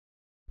have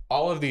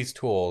all of these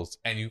tools,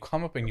 and you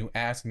come up and you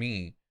ask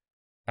me,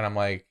 and I'm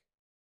like,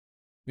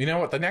 you know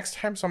what? The next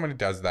time somebody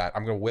does that,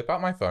 I'm going to whip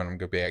out my phone. I'm going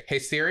to be like, hey,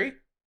 Siri.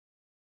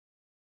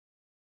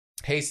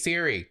 Hey,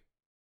 Siri.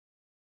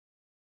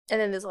 And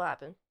then this will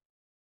happen.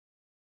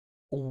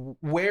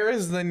 Where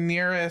is the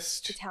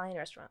nearest Italian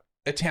restaurant?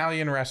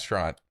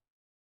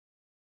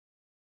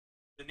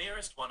 The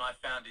nearest one I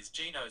found is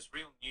Gino's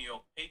Real New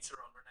York Pizza on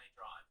Renee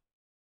Drive.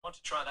 Want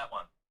to try that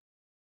one?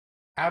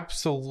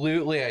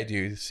 Absolutely, I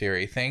do,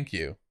 Siri. Thank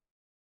you.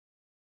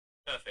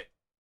 Perfect.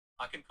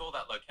 I can call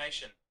that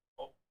location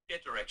or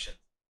get directions.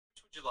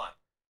 Which would you like?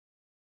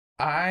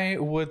 I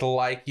would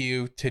like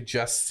you to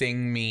just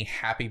sing me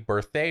happy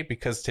birthday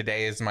because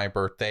today is my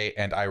birthday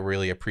and I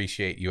really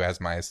appreciate you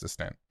as my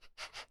assistant.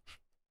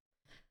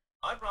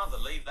 I'd rather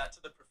leave that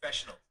to the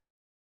professionals.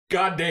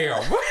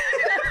 Goddamn.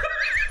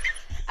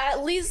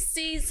 At least,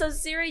 see, so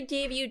Siri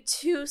gave you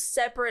two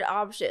separate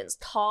options,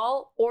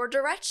 call or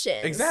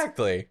directions.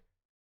 Exactly.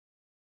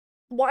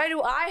 Why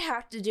do I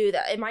have to do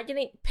that? Am I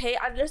getting paid?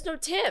 There's no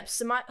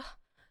tips. Am I...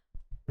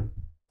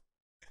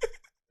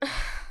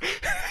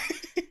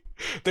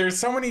 There's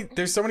so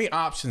many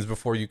options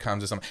before you come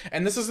to some,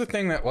 and this is the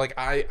thing that like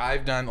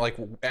I've done, like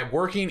at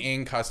working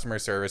in customer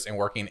service and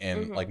working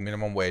in like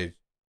minimum wage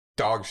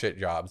dog shit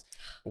jobs.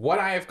 What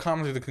I have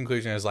come to the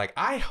conclusion is like,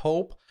 I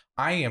hope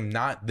I am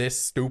not this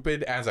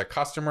stupid as a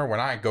customer when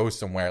I go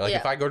somewhere. Like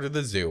if I go to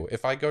the zoo,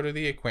 if I go to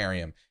the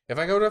aquarium, if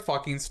I go to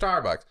fucking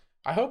Starbucks,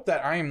 I hope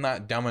that I am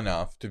not dumb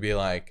enough to be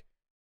like,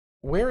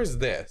 where is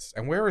this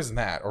and where is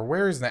that or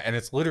where is that, and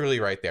it's literally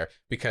right there.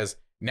 Because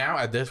now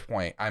at this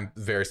point, I'm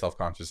very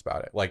self-conscious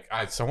about it. Like,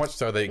 so much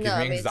so that it gives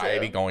me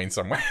anxiety going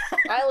somewhere.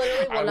 I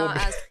literally will not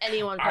ask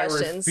anyone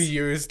questions. I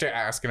refuse to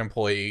ask an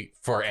employee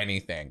for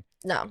anything.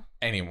 No.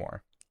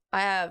 Anymore.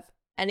 I have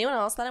anyone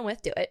else that I'm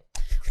with do it.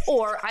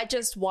 Or I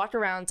just walk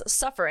around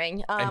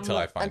suffering until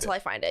I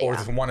find it. Or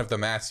if one of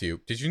them asks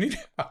you, did you need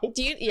help?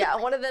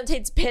 One of them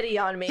takes pity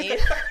on me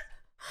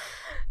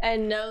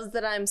and knows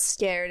that I'm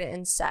scared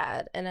and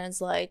sad. And is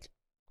like,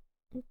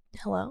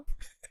 hello?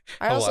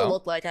 I also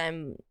look like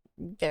I'm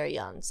very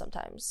young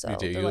sometimes. So you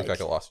do. You look like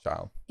a lost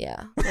child.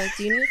 Yeah. Like,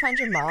 do you need to find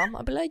your mom?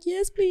 I'll be like,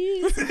 yes,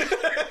 please.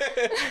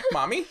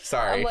 Mommy?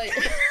 Sorry. I'm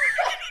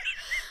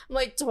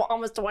like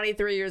almost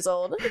 23 years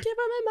old. I can't find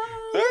my mom.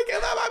 I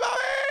can't find my mommy.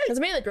 It's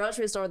me in the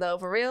grocery store, though.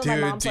 For real. Dude,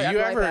 my mom's like, I'll be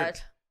right back.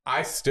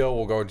 I still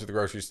will go into the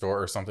grocery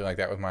store or something like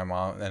that with my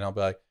mom, and I'll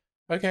be like,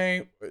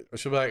 okay.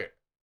 She'll be like,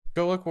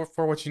 go look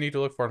for what you need to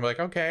look for. And be like,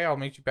 okay, I'll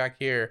meet you back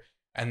here.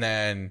 And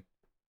then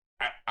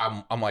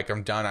I'm like,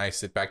 I'm done. I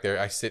sit back there.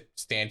 I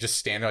stand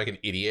like an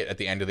idiot at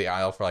the end of the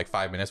aisle for like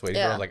 5 minutes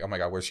waiting for her. I'm like, oh my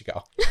God, where'd she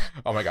go?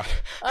 Oh my God.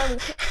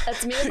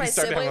 That's me and my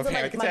siblings. And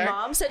like, my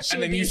mom said she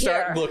would be here. And then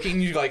you start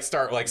looking, you like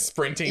start like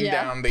sprinting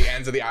down the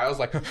ends of the aisles,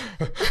 like,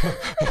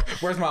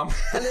 where's mom?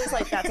 And it's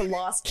like, that's a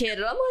lost kid.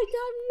 And I'm like,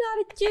 I'm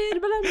not a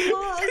kid, but I'm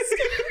lost.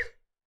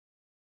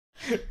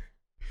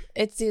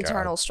 It's the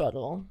eternal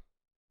struggle.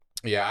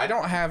 Yeah, I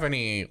don't have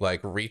any like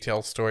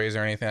retail stories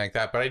or anything like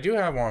that, but I do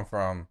have one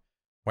from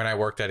when I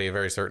worked at a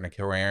very certain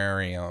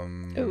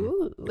aquarium.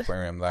 Ooh.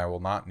 Aquarium that I will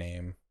not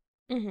name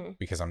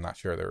because I'm not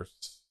sure there's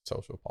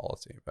social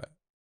policy. But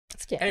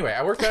anyway,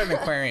 I worked at an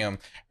aquarium,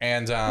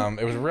 and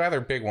it was a rather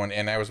big one,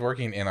 and I was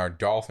working in our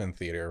dolphin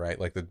theater, right?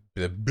 Like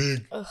the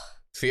big. Ugh.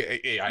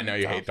 See, I know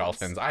you hate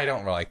dolphins. I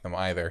don't like them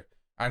either.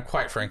 I'm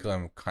quite frankly,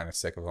 I'm kind of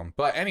sick of them.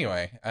 But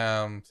anyway,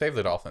 save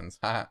the dolphins.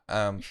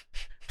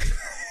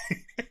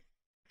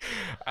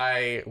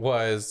 I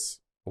was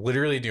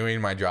literally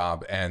doing my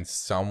job and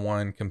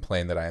someone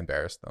complained that I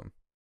embarrassed them.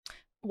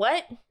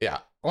 What? Yeah.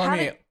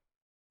 Well,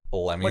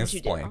 Let me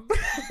explain. What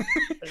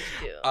did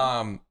you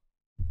do?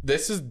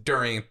 This is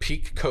during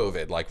peak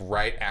COVID, like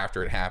right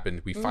after it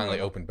happened. We finally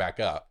opened back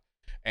up,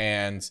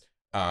 and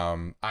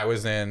I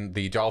was in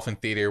the Dolphin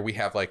Theater. We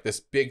have like this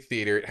big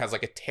theater. It has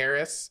like a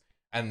terrace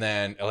and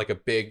then like a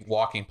big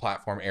walking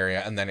platform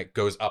area, and then it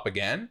goes up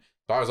again.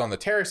 So I was on the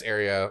terrace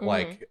area,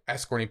 like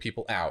escorting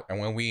people out. And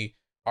when we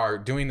are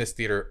doing this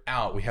theater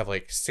out, we have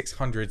like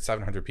 600,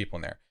 700 people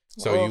in there.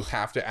 So you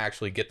have to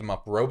actually get them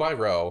up row by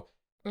row.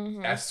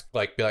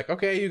 Like be like,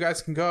 okay, you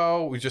guys can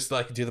go. We just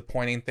like do the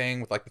pointing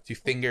thing with like the 2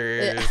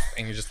 fingers,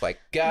 and you just like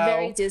go.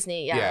 Very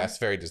Disney, yeah. It's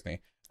very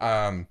Disney.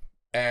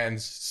 And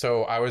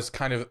so I was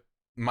kind of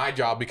my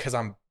job, because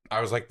I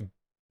was like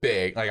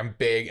big, like I'm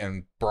big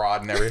and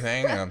broad and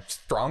everything, and I'm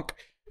strong.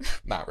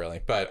 Not really,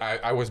 but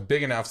I was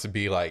big enough to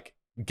be like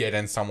get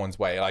in someone's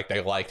way. Like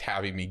they liked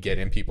having me get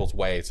in people's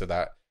way so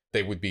that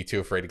they would be too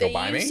afraid to go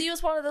by me. They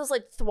used one of those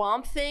like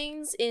thwomp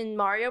things in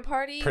Mario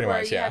Party. Pretty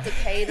where much, you had to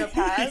pay to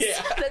pass.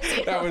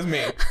 That was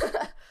me.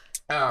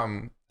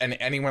 And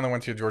anyone that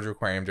went to Georgia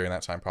Aquarium during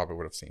that time probably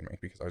would have seen me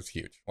because I was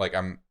huge. Like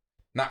I'm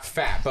not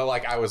fat, but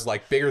like I was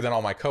like bigger than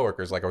all my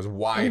coworkers. Like I was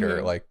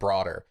wider, like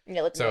broader.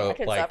 Yeah, so I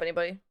couldn't stop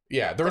anybody.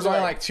 Yeah, there was only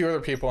like 2 other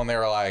people, and they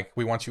were like,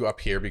 "We want you up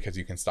here because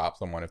you can stop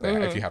someone if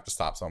you have to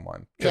stop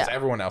someone, because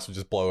everyone else would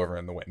just blow over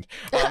in the wind."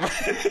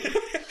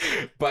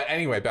 But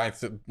anyway, back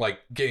to like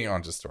getting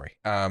on to the story.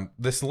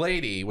 This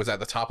lady was at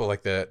the top of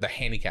like the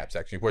handicap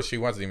section, where she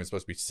wasn't even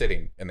supposed to be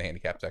sitting in the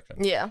handicap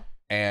section. Yeah,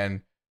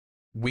 and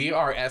we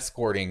are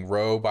escorting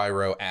row by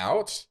row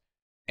out,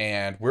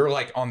 and we're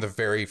like on the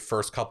very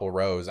first couple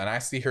rows, and I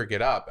see her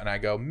get up, and I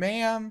go,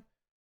 "Ma'am,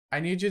 I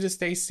need you to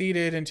stay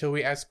seated until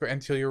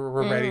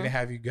we're ready to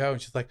have you go."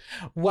 And she's like,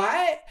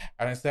 "What?"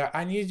 And I said,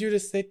 "I need you to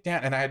sit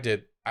down." And I had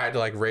to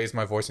like raise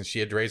my voice, and she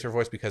had to raise her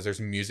voice because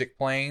there's music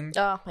playing.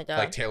 Oh my god!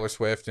 Like Taylor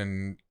Swift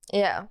and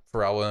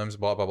Pharrell Williams,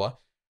 blah blah blah.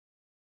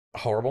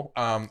 Horrible.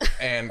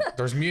 And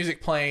there's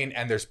music playing,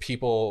 and there's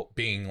people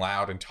being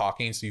loud and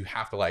talking, so you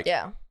have to like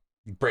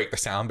break the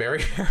sound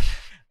barrier.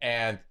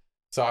 And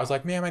so I was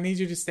like, "Ma'am, I need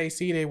you to stay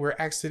seated. We're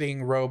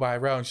exiting row by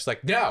row." And she's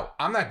like, "No,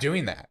 I'm not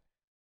doing that."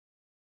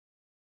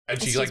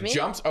 And she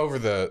jumps over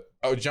the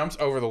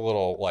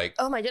little like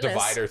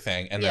divider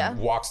thing, and then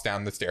walks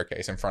down the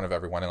staircase in front of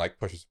everyone and like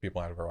pushes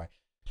people out of her way.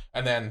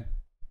 And then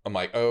I'm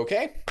like,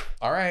 okay,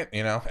 all right,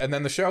 And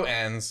then the show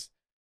ends.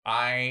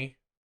 I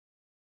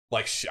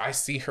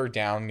see her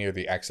down near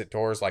the exit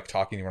doors, like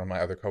talking to one of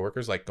my other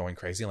coworkers, like going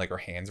crazy, like her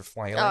hands are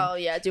flailing. Oh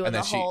yeah, doing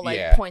the whole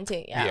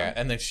pointing. Yeah,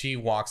 and then she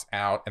walks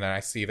out, and then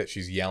I see that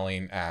she's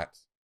yelling at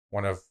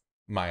one of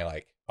my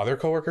like other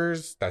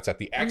coworkers that's at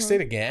the exit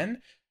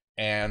again.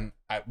 And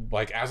I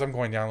like as I'm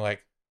going down,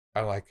 like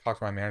I like talk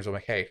to my manager, I'm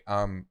like, "Hey,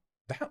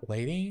 that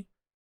lady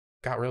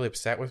got really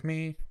upset with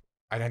me,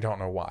 and I don't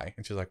know why."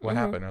 And she's like, "What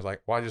happened?" And I was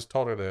like, "Well, I just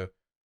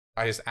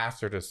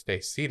asked her to stay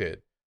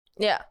seated."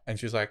 Yeah. And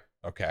she's like,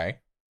 "Okay,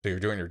 so you're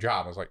doing your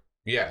job." I was like,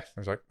 "Yes." I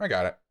was like, "I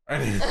got it."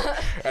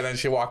 And then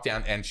she walked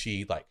down, and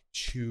she like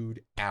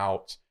chewed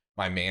out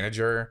my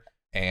manager,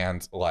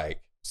 and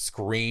like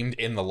screamed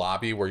in the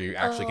lobby where you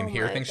actually can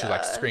hear things. She's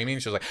like screaming.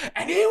 She's like,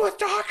 "And he was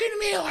talking to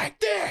me like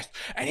this,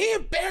 and he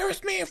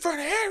embarrassed me in front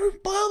of every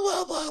blah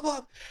blah blah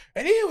blah,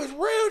 and he was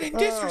rude and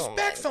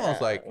disrespectful."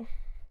 I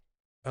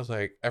was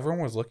like, everyone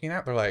was looking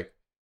at. They're like,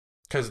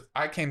 because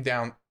I came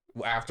down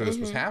after this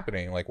was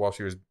happening, like while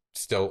she was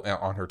still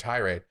on her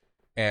tirade,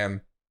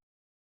 and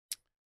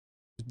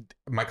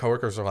my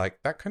coworkers are like,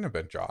 "That couldn't have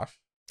been Josh.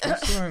 He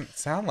doesn't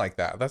sound like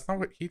that. That's not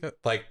what he does."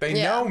 Like they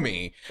know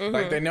me.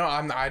 Like they know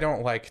I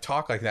don't like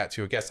talk like that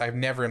to a guest. I've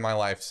never in my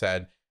life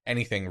said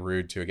anything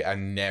rude to a guest. I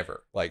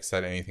never like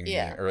said anything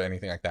mean or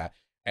anything like that.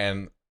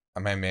 And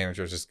my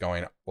manager's just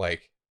going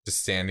like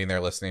just standing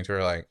there listening to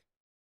her like,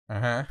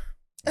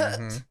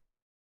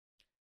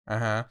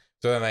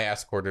 So then they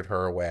escorted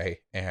her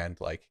away and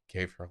like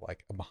gave her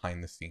like a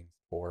behind the scenes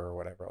tour or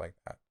whatever like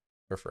that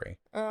for free.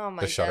 Oh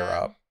my god. To shut her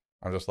up.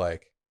 I'm just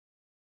like,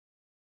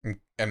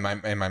 and my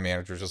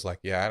manager's just like,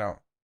 "Yeah,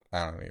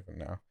 I don't even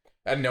know."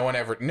 And no one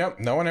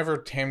ever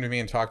came to me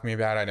and talked to me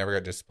about it. I never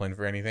got disciplined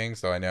for anything,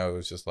 so I know it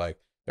was just like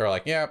they were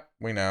like, "Yep,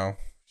 we know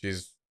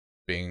she's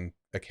being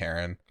a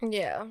Karen."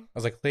 Yeah. I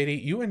was like, "Lady,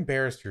 you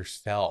embarrassed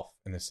yourself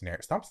in this scenario.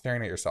 Stop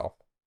staring at yourself."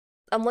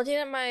 I'm looking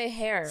at my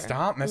hair.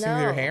 Stop messing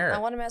with your hair. I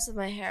want to mess with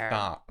my hair.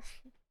 Stop.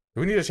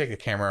 We need to check the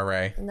camera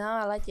array. No,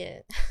 I like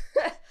it.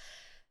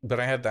 But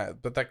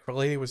that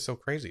lady was so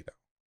crazy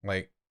though.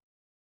 Like,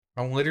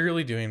 I'm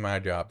literally doing my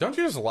job. Don't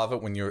you just love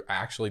it when you're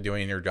actually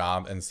doing your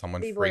job and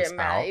someone freaks out?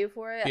 Mad at you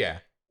for it? Yeah.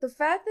 The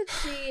fact that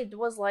she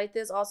was like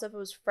this, also if it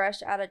was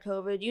fresh out of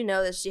COVID, you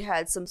know that she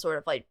had some sort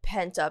of like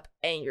pent up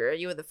anger.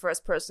 You were the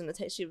first person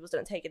she was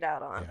going to take it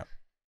out on. Yeah.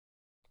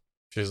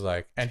 She's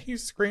like, and he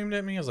screamed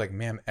at me. I was like,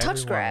 "Ma'am,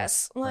 touch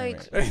grass."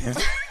 Like,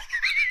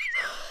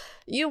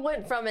 you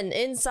went from an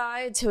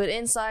inside to an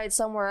inside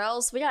somewhere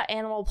else. We got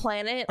Animal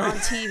Planet on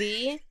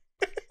TV.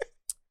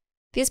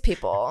 These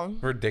people.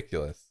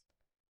 Ridiculous.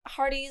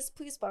 Hardee's,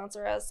 please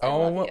sponsor us.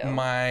 Oh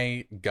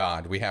my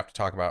god, we have to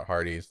talk about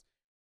Hardee's.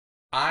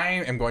 I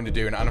am going to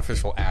do an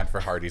unofficial ad for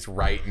Hardee's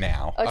right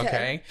now.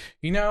 Okay?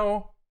 You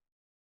know,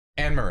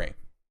 Anne Marie.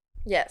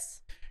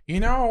 Yes. You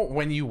know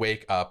when you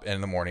wake up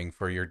in the morning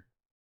for your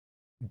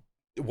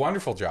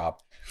wonderful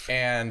job,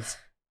 and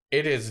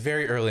it is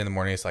very early in the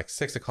morning. It's like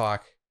 6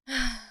 o'clock,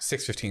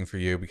 6:15 for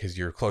you because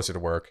you're closer to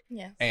work.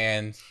 Yes.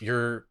 And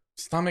your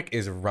stomach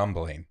is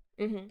rumbling.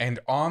 Mm-hmm. And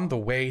on the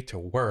way to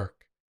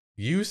work,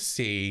 you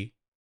see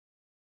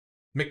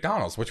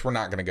McDonald's, which we're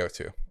not going to go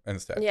to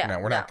instead. Yeah, no,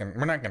 we're not going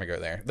to go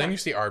there. Then you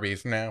see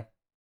Arby's. No.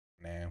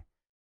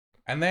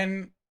 And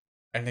then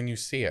you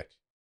see it.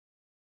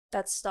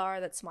 That star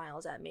that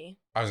smiles at me.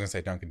 I was going to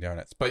say Dunkin'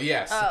 Donuts, but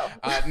yes. Oh.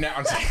 No,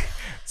 I'm saying,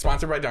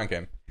 sponsored by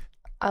Dunkin'.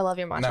 I love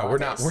your matcha lattes. No, we're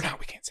not.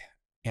 We can't say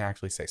that. Can't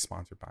actually say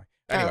sponsored by.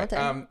 Anyway,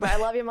 but I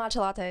love your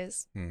matcha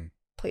lattes.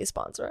 Please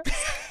sponsor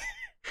us.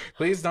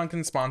 Please,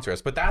 Dunkin', sponsor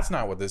us. But that's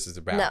not what this is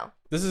about. No.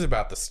 This is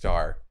about the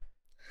star.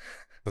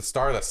 The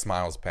star that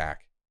smiles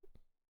back.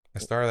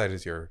 The star that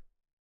is your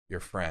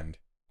friend.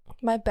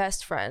 My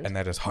best friend. And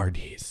that is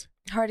Hardee's.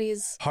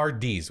 Hardee's.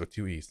 Hardee's with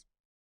 2 E's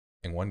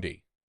and 1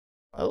 D.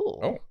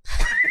 Oh.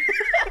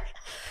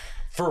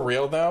 For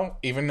real, though,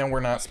 even though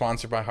we're not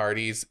sponsored by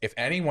Hardee's, if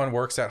anyone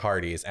works at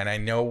Hardee's, and I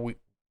know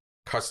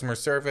customer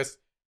service,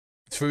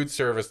 food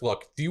service,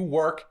 look, if you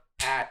work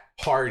at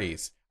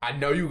Hardee's, I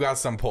know you got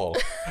some pull.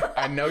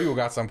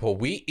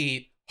 We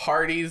eat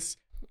Hardee's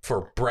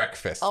for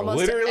breakfast. Almost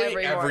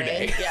literally every morning.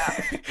 day.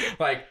 Yeah.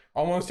 Like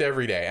almost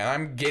every day. And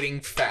I'm getting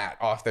fat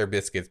off their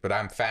biscuits, but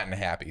I'm fat and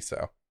happy,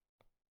 so.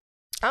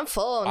 I'm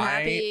full and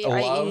happy.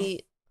 I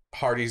eat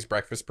Hardee's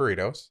breakfast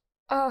burritos.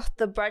 Oh,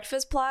 the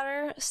breakfast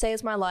platter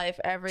saves my life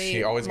every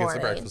She always morning.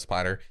 gets the breakfast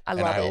platter. I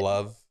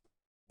love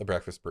the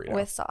breakfast burrito.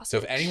 With sausage. So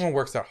if anyone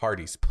works at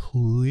Hardee's,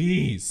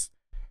 please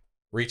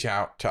reach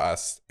out to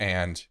us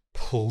and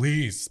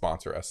please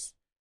sponsor us.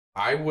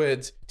 I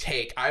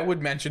will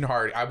mention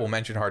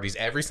Hardee's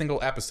every single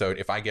episode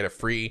if I get a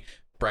free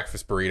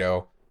breakfast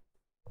burrito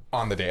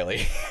on the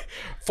daily.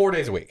 4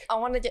 days a week. I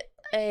want to get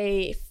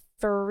a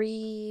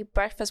free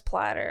breakfast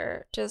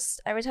platter just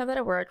every time that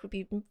I work would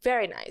be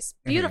very nice.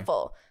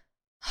 Beautiful.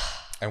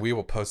 And we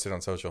will post it on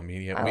social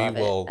media. We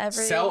will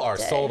sell our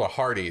soul to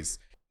Hardee's.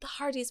 The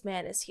Hardee's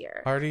man is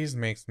here. Hardee's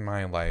makes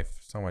my life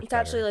so much It's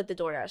better. actually like the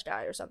DoorDash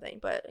guy or something,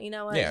 but you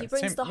know what? Yeah, he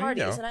brings the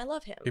Hardee's, you know, and I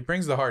love him. He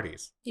brings the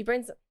Hardee's.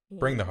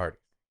 Bring the Hardee's.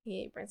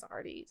 He brings the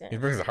Hardee's. Yeah. He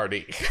brings the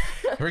Hardee's.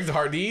 He brings the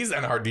Hardee's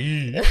and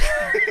Hardee's.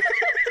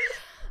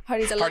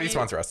 Hardee's, Hardee's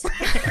sponsor us.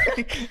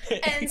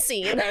 And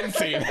scene.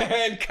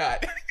 And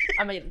cut.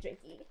 I'm gonna get a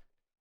drinky.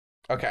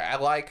 Okay,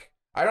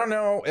 I don't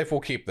know if we'll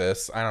keep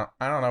this. I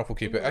don't know if we'll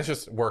keep it. It's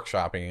just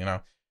workshopping, you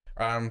know.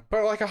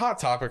 But like a hot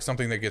topic,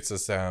 something that gets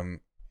us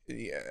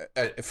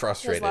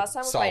frustrated, last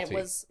time salty,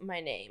 was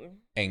my name.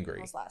 angry.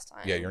 That was last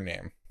time. Yeah, your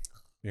name.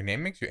 Your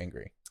name makes you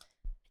angry.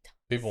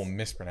 People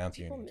mispronounce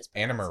you.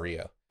 Anna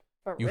Maria.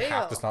 For you real.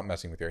 have to stop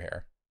messing with your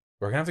hair.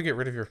 We're gonna have to get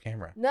rid of your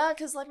camera. No,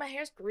 because like my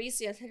hair's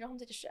greasy. I think I'm gonna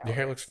take a shower. Your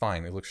hair looks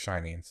fine. It looks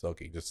shiny and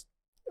silky. Just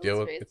It deal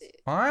looks with it. crazy.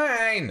 It's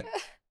fine.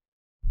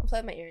 I'll play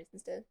with my ears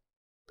instead.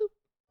 Boop.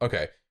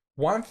 Okay.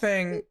 One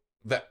thing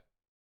that.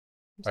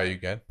 Are you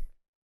good?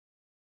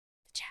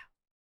 Ciao.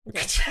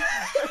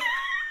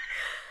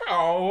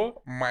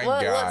 Oh my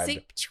god.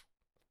 See?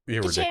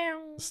 You're ridiculous.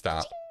 Ciao.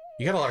 Stop.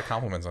 You got a lot of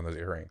compliments on those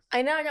earrings.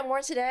 I know. I got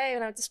more today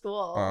when I went to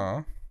school.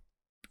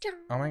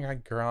 Oh my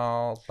god,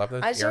 girl. Love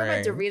those I should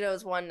earrings. wear my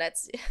Doritos one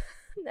next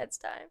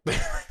time.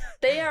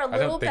 They are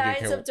little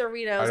bags of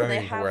Doritos and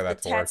they have the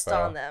text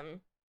on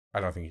them. I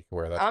don't think you can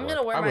wear that. I'm going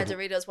to wear my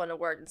Doritos one to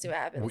work and see what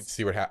happens.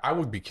 See what happens. I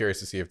would be curious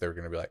to see if they were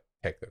going to be like,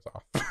 take those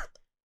off.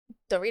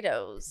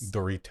 Doritos.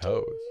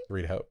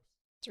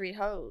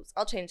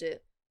 I'll change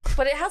it.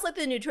 But it has like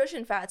the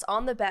nutrition facts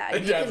on the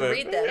bag. You can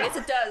read them. Yes,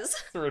 it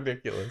does. It's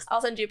ridiculous.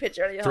 I'll send you a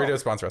picture. Doritos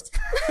sponsor us.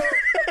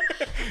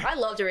 I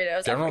love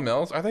Doritos. General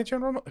Mills? Are they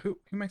General Mills? Who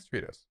makes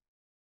Doritos?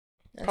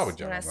 Probably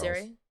General Mills.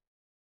 Siri?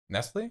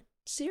 Nestle?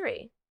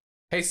 Siri.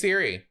 Hey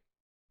Siri.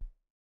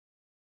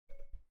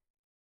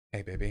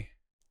 Hey baby.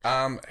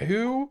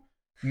 Who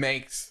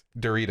makes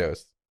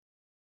Doritos?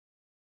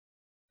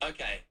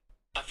 Okay,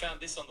 I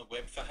found this on the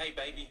web for Hey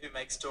Baby Who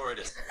Makes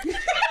Doritos.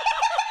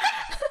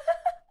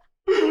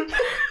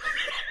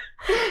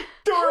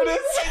 Doritos.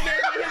 Hey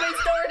baby, who makes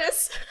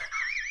Doritos?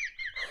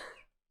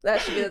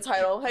 That should be the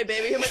title. Hey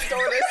baby, who makes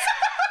Doritos?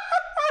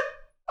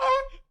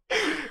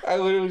 I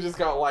literally just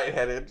got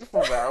lightheaded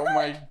from that. Oh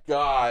my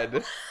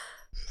god.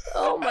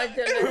 Oh my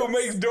goodness. Who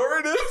makes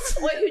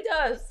Doritos? Wait, who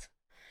does?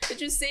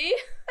 Did you see?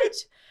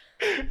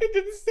 It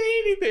didn't say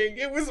anything.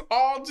 It was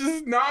all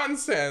just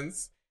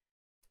nonsense.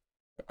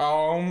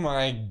 Oh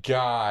my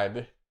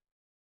god.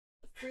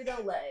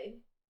 Frito-Lay.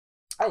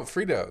 Oh,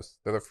 Fritos.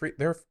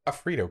 They're a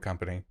Frito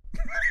company.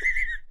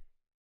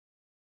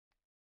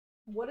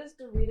 What does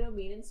Dorito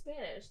mean in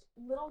Spanish?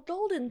 Little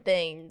golden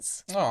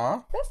things.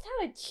 Aw. That's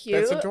kind of cute.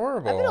 That's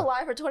adorable. I've been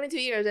alive for 22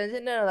 years and I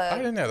didn't know that. I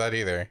didn't know that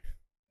either.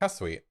 How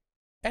sweet.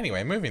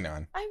 Anyway, moving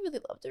on. I really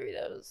love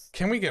Doritos.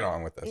 Can we get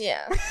on with this?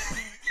 Yeah.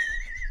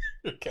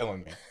 You're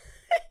killing me.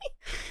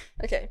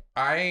 Okay.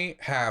 I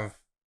have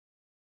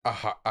a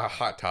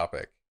hot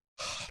topic.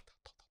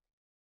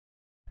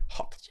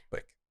 Hot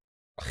topic.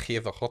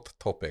 Here's a hot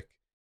topic.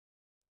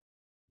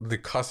 The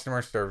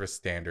customer service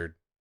standard,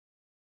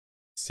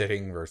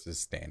 sitting versus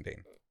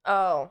standing.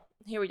 Oh,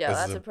 here we go. This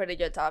That's is a pretty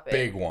good topic.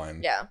 Big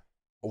one. Yeah.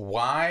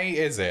 Why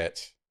is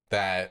it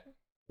that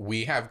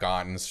we have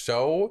gotten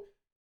so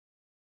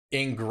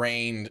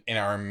ingrained in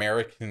our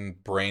American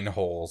brain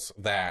holes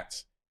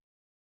that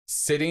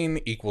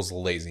sitting equals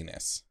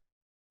laziness?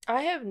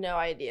 I have no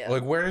idea.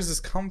 Like, where does this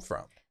come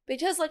from?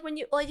 Because, like,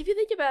 if you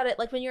think about it,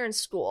 like, when you're in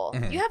school,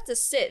 Mhm. you have to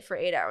sit for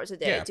 8 hours a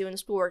day Yeah. doing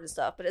schoolwork and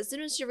stuff. But as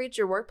soon as you reach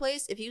your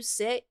workplace, if you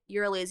sit,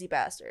 you're a lazy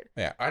bastard.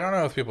 Yeah, I don't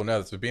know if people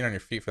know this, but being on your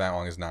feet for that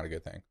long is not a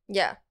good thing.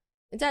 Yeah,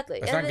 exactly.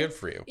 It's not good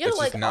for you. You know, It's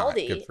like just not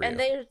good Aldi, for you. and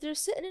they're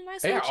sitting in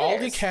nice Yeah, little Aldi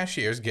chairs.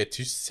 cashiers get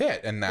to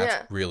sit, and that's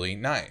Yeah. really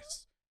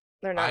nice.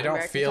 They're not I an don't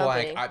American feel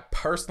company. like, I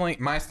personally,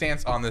 my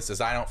stance on this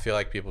is I don't feel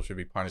like people should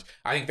be punished.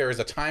 I think there is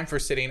a time for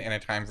sitting and a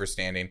time for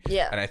standing.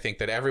 Yeah. And I think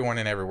that everyone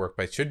in every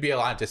workplace should be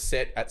allowed to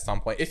sit at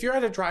some point. If you're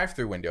at a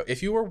drive-through window,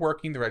 if you were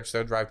working the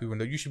register drive-through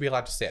window, you should be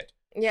allowed to sit.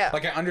 Yeah.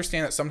 Like, I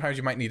understand that sometimes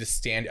you might need to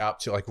stand up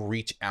to, like,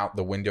 reach out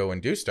the window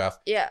and do stuff.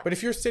 Yeah. But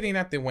if you're sitting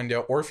at the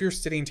window, or if you're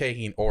sitting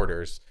taking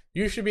orders,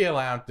 you should be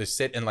allowed to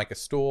sit in, like, a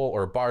stool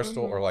or a bar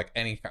stool or, like,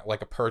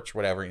 like a perch,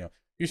 whatever, you know.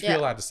 You should be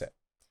allowed to sit.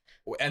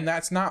 And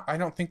that's not, I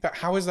don't think that,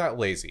 how is that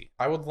lazy?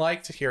 I would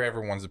like to hear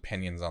everyone's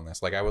opinions on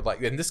this. Like, I would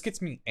like, and this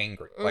gets me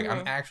angry. Like,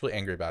 I'm actually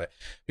angry about it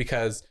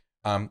because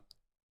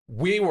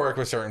we work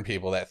with certain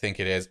people that think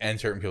it is and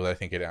certain people that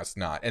think it is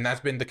not. And that's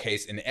been the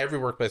case in every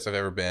workplace I've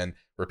ever been,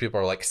 where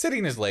people are like,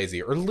 sitting is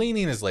lazy or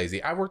leaning is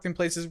lazy. I worked in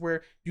places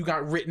where you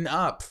got written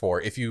up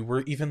for if you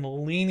were even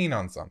leaning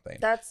on something.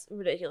 That's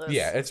ridiculous.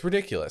 Yeah, it's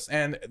ridiculous.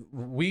 And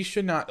we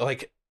should not,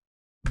 like,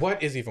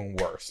 what is even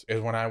worse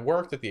is when I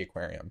worked at the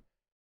aquarium,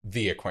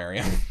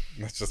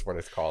 that's just what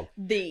it's called.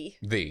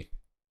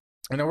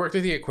 And I worked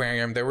at the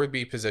aquarium, there would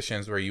be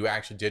positions where you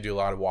actually did do a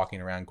lot of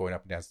walking around, going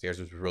up and down stairs,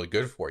 which was really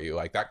good for you.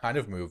 Like, that kind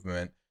of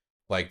movement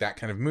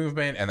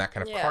and that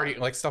kind of cardio,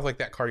 like stuff like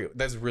that, cardio,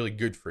 that's really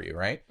good for you,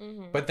 right?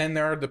 But then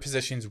there are the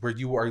positions where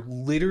you are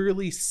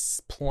literally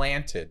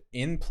planted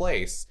in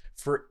place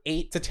for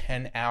 8 to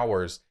 10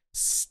 hours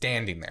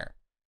standing there.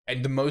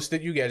 And the most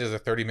that you get is a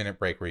 30-minute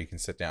break where you can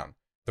sit down.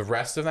 The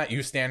rest of that,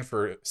 you stand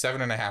for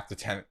 7.5 to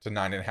 10 to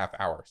 9.5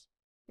 hours.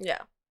 Yeah.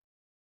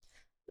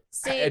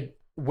 See,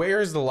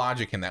 where's the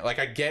logic in that? Like,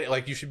 I get it.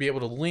 Like, you should be able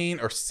to lean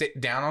or sit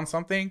down on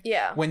something.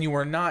 Yeah. When you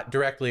are not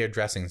directly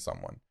addressing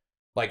someone.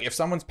 Like, if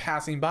someone's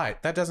passing by,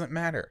 that doesn't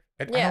matter.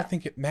 I don't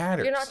think it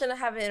matters. You're not going to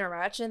have an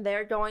interaction.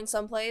 They're going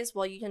someplace.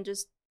 Well, you can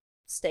just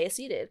stay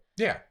seated.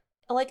 Yeah.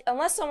 Like,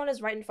 unless someone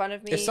is right in front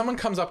of me. If someone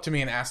comes up to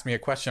me and asks me a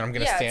question, I'm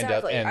going to stand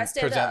up and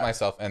present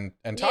myself and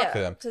talk to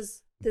them.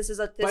 Because this is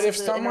but if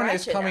someone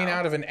is coming now.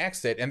 out of an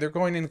exit and they're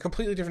going in a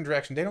completely different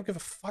direction, they don't give a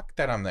fuck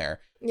that I'm there.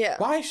 Yeah.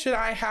 Why should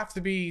I have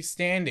to be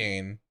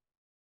standing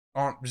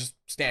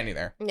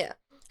there? Yeah.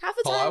 Half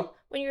the time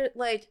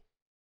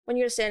when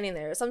you're standing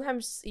there,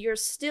 sometimes you're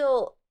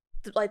still,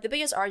 like, the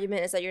biggest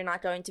argument is that you're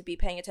not going to be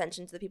paying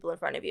attention to the people in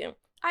front of you.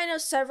 I know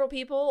several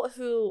people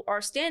who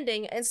are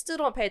standing and still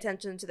don't pay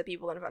attention to the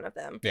people in front of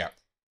them. Yeah.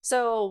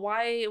 So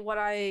why would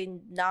I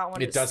not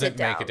want to sit down? It doesn't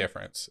make a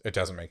difference. It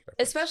doesn't make a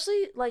difference.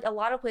 Especially, like, a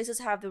lot of places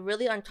have the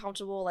really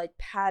uncomfortable, like,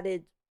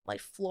 padded, like,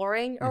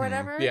 flooring or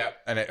whatever. Yeah,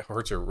 and it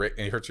hurts your wrist.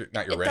 It hurts your,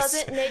 not your wrist.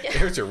 Doesn't make it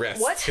hurts your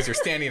wrist. What? Because you're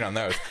standing on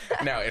those.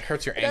 No, it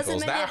hurts your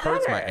ankles. That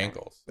hurts my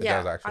ankles. It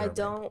does actually hurt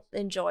my ankles.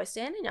 Enjoy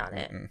standing on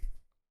it.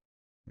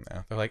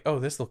 No, they're like, oh,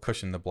 this will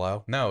cushion the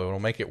blow. No, it'll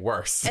make it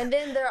worse. And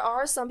then there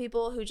are some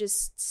people who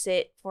just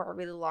sit for a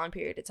really long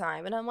period of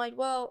time. And I'm like,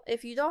 well,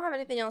 if you don't have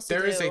anything else to do.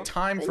 There is a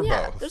time for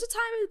both. There's a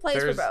time and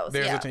place for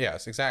both.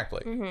 Yes,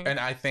 exactly. And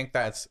I think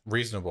that's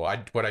reasonable.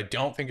 What I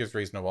don't think is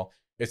reasonable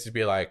is to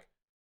be like,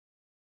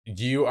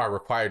 you are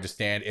required to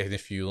stand, and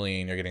if you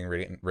lean, you're getting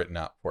written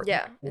up for it.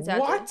 Yeah,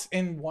 exactly. What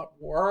in what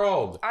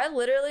world? I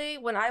literally,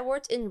 when I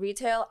worked in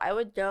retail, I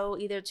would go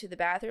either to the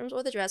bathrooms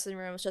or the dressing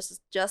rooms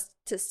just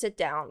to sit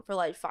down for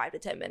like 5 to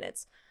 10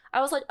 minutes. I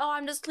was like, oh,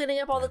 I'm just cleaning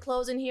up all the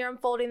clothes in here. I'm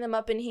folding them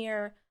up in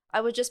here.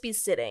 I would just be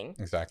sitting.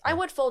 Exactly. I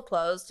would fold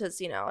clothes because,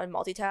 and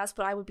multitask,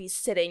 but I would be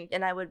sitting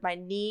and my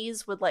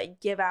knees would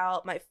like give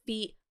out. My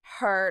feet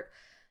hurt.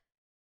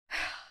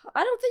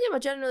 I don't think I'm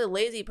a generally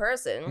lazy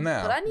person.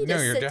 No, but I need to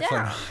sit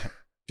down. Not.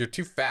 You're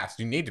too fast.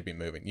 You need to be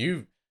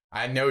moving.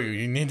 I know you.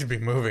 You need to be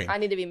moving. I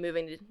need to be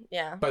moving.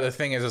 Yeah. But the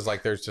thing is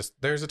like there's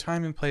a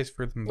time and place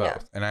for them both, yeah.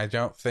 And I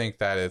don't think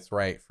that it's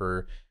right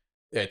for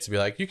it to be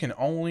like you can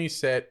only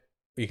sit,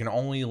 you can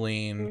only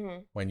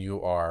lean when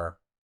you are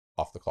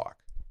off the clock.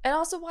 And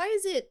also, why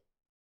is it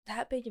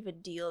that big of a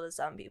deal to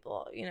some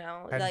people?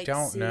 I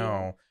don't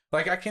know.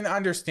 Like, I can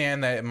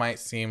understand that it might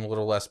seem a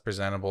little less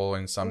presentable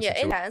in some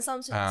situations. Yeah, in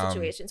some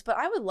situations. But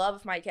I would love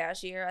if my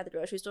cashier at the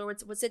grocery store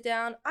would sit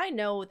down. I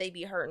know they'd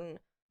be hurting.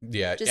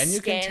 Yeah, and you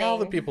can tell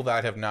the people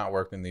that have not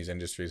worked in these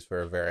industries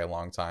for a very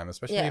long time,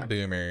 especially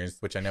boomers,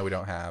 which I know we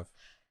don't have.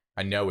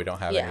 I know we don't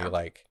have any,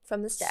 like...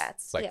 From the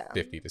stats, like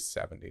 50 to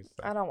 70s.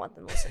 So. I don't want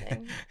them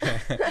listening.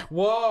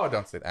 Whoa,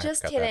 don't say that.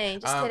 Just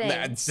kidding,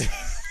 just kidding.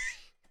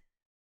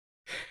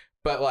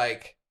 But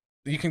like,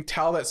 you can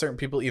tell that certain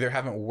people either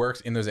haven't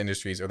worked in those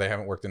industries or they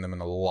haven't worked in them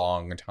in a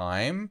long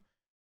time.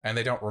 And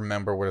they don't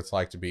remember what it's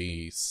like to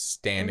be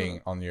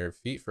standing on your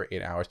feet for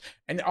 8 hours.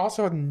 And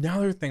also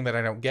another thing that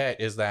I don't get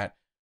is that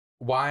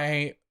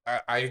why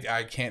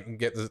I can't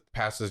get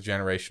past this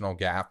generational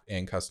gap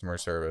in customer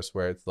service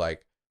where it's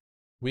like,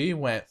 we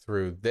went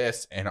through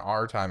this in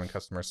our time in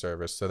customer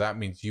service, so that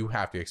means you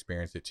have to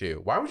experience it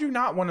too. Why would you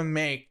not want to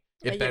make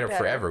it better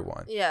for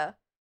everyone? Yeah.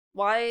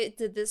 Why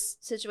did this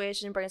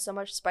situation bring so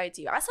much spite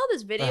to you? I saw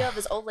this video of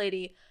this old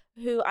lady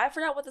who, I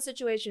forgot what the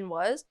situation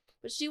was,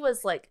 but she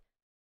was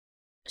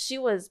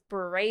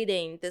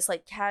berating this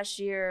like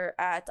cashier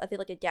at, I think,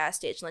 like a gas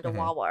station, like a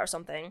Wawa or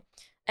something.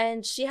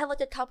 And she had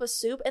like a cup of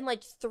soup and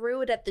like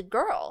threw it at the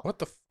girl. What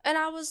the? And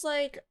I was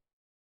like,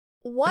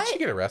 what? Did she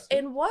get arrested?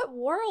 In what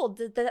world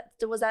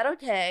was that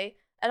okay?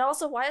 And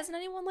also, why isn't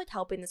anyone like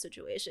helping the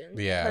situation?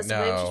 Yeah, because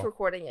somebody was just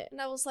recording it.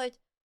 And I was like,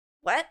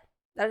 what?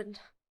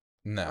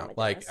 No, oh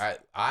like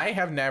I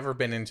have never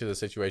been into the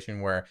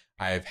situation where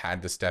I've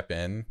had to step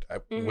in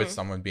with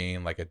someone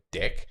being like a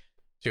dick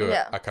to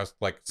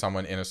like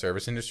someone in a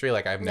service industry.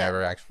 Like I've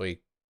never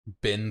actually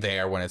been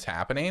there when it's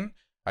happening.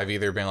 I've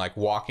either been like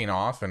walking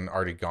off and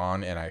already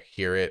gone and I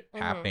hear it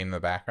happening in the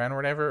background or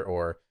whatever,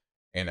 or,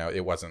 you know,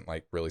 it wasn't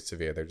like really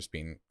severe. They're just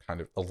being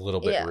kind of a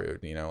little bit rude,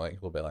 you know, like a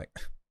little bit like,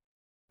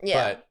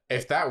 But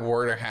if that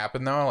were to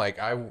happen though, like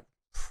of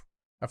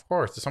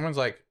course, if someone's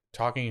like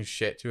talking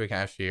shit to a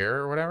cashier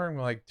or whatever, and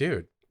we're like,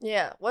 dude,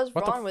 what's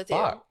wrong with you?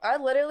 I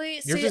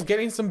literally you're just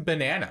getting some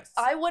bananas.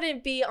 I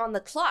wouldn't be on the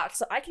clock,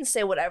 so I can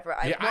say whatever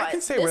I want. I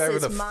can say whatever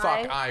the fuck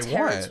I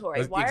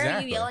want. Why are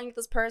you yelling at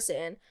this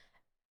person?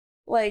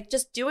 Like,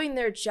 just doing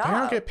their job. They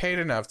don't get paid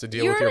enough to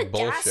deal with your bullshit.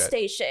 You're at a gas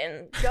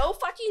station. Go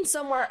fucking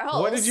somewhere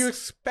else. What did you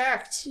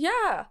expect?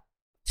 Yeah.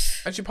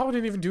 And she probably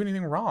didn't even do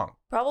anything wrong.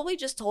 Probably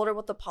just told her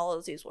what the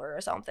policies were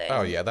or something.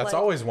 Oh, yeah. That's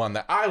always one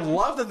that... I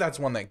love that that's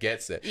one that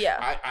gets it.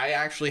 Yeah. I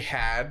actually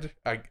had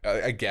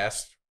a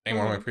guest in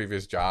one of my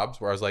previous jobs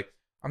where I was like,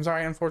 I'm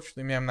sorry,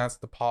 unfortunately, ma'am, that's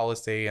the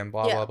policy and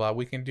blah, blah, blah.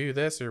 We can do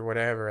this or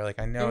whatever.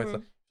 Like, I know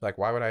it's like,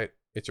 why would I...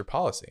 It's your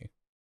policy.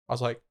 I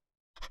was like...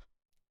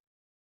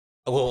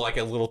 a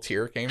little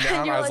tear came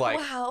down. I was like,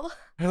 wow.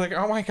 I was like,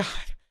 oh my God.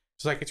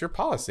 She's like, it's your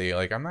policy.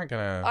 Like, I'm not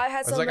gonna.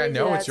 I was like, I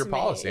know it's your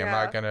policy. I'm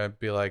not gonna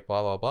be like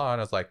blah blah blah. And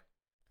I was like,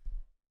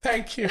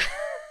 thank you,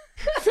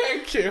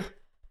 thank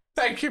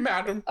you,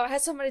 madam. I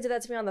had somebody do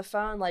that to me on the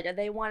phone. Like,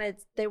 they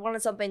wanted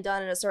something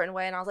done in a certain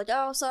way, and I was like,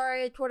 oh,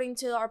 sorry, according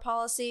to our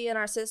policy and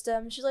our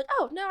system. She's like,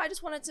 oh no, I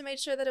just wanted to make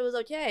sure that it was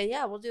okay.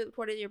 Yeah, we'll do it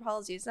according to your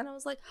policies. And I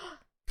was like,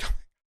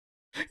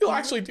 you'll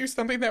actually do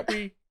something that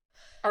we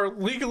are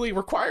legally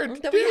required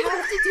to that do. We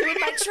have to do in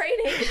my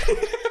training.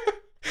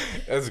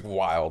 That's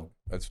wild.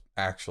 That's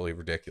actually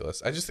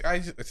ridiculous. It's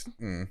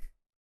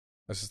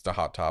just a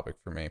hot topic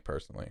for me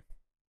personally.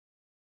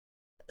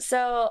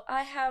 So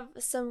I have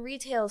some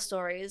retail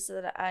stories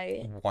that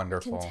I can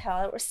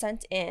tell that were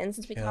sent in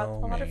since we talked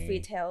a lot of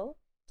retail.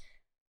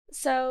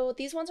 So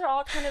these ones are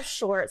all kind of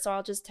short, so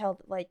I'll just tell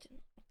like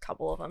a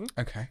couple of them.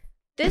 Okay.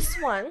 This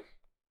one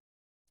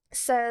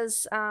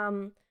says,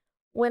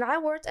 when I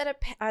worked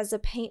as a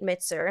paint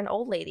mixer, an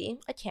old lady,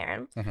 a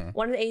Karen,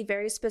 wanted a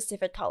very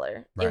specific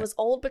color. Right. It was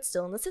old but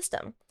still in the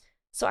system.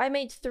 So I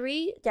made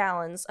 3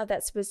 gallons of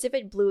that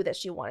specific blue that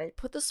she wanted,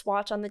 put the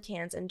swatch on the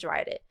cans, and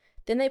dried it.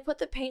 Then they put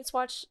the paint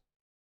swatch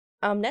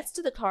next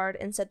to the card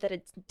and said that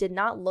it did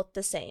not look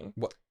the same.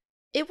 What?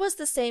 It was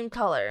the same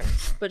color,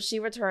 but she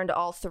returned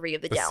all 3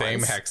 of the gallons. The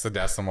same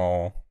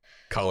hexadecimal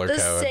color code.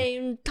 The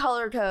same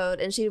color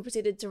code, and she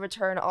proceeded to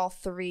return all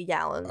 3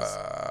 gallons.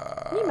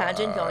 Can you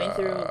imagine going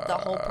through the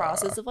whole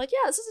process of like,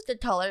 yeah, this is a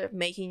good color,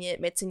 making it,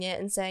 mixing it,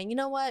 and saying, you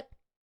know what?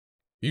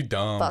 You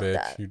dumb bitch.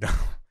 That. You dumb.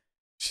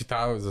 She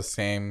thought it was the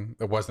same.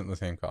 It wasn't the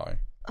same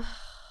color.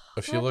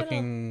 Was she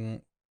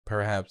looking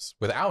perhaps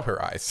without her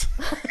eyes?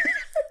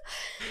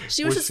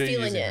 She was just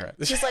feeling it.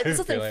 She's like, this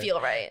doesn't feel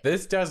right.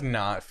 This does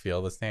not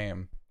feel the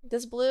same.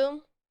 This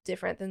blue,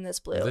 different than this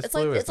blue. It's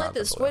like the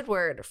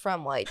Squidward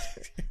from like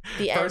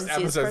the first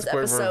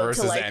episode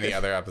versus like any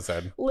other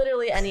episode.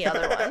 Literally any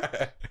other one.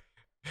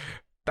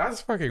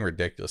 That's fucking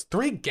ridiculous.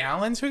 3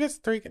 gallons? Who gets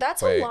 3?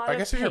 That's a lot. I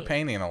guess if you're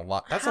painting a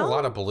lot, that's a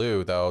lot of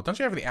blue, though. Don't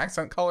you have the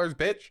accent colors,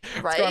 bitch?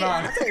 Right. What's going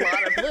on? That's a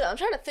lot of blue. I'm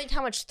trying to think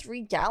how much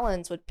 3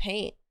 gallons would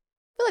paint. I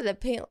feel like that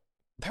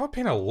would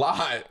paint a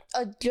lot.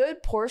 A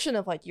good portion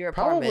of like your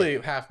apartment. Probably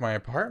half my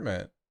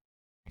apartment.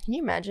 Can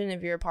you imagine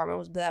if your apartment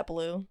was that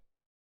blue?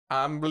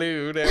 I'm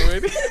blue,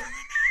 David.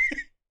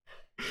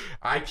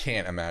 I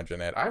can't imagine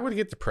it. I would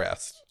get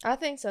depressed. I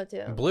think so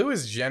too. Blue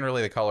is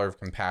generally the color of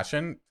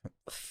compassion.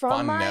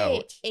 From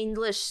my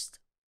English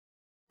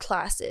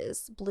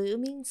classes, blue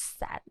means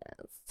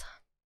sadness.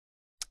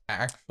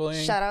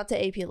 Actually, shout out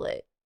to AP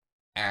Lit.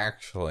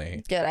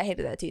 Actually, good. I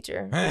hated that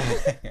teacher.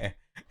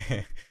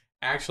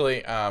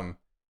 Actually,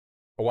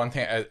 one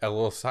thing, a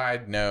little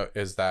side note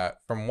is that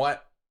from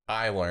what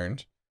I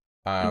learned,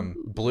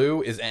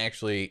 blue is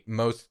actually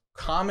most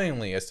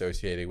commonly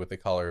associated with the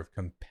color of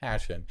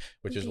compassion,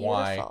 which is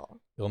why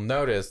you'll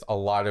notice a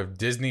lot of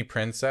Disney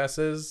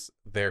princesses,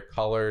 their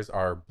colors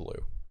are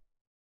blue.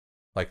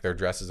 Like their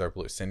dresses are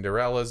blue.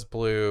 Cinderella's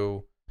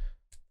blue.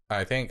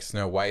 I think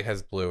Snow White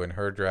has blue in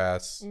her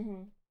dress.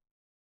 Mm-hmm.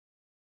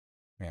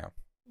 Yeah.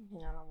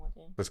 Yeah, I'm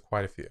looking. There's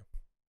quite a few.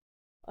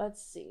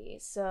 Let's see.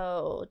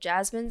 So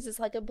Jasmine's is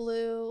like a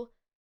blue.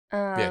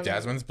 Yeah,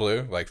 Jasmine's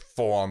blue, like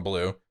full on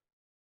blue.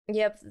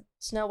 Yep.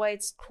 Snow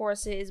White's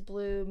corset is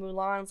blue.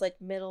 Mulan's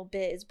like middle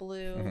bit is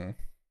blue. Mm-hmm.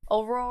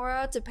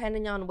 Aurora,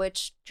 depending on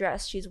which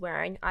dress she's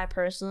wearing, I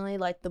personally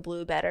like the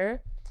blue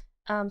better.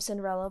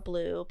 Cinderella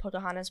blue,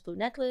 Pocahontas blue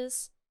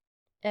necklace,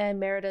 and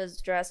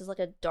Merida's dress is like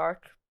a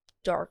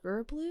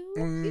darker blue.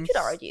 You could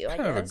argue, I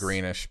guess. Kind of a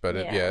greenish, but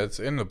it's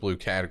in the blue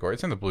category.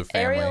 It's in the blue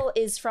family. Ariel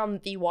is from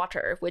the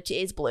water, which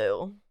is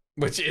blue.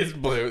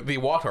 The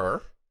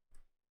water.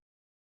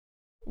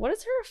 What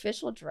is her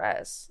official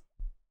dress?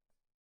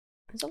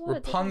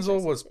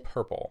 Rapunzel was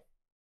purple.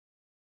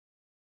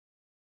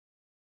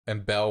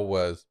 And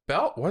wasn't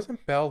Belle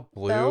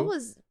blue? Belle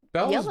was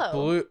yellow.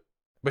 Blue,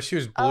 but she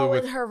was blue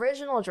in her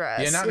original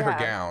dress. Yeah, not in her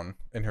gown,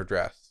 in her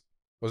dress.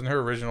 Wasn't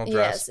her original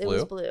dress blue? Yes, it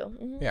was blue.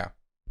 Mm-hmm. Yeah.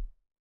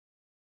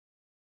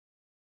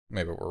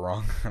 Maybe we're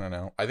wrong. I don't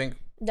know. I think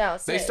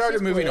they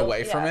started moving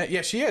away from it.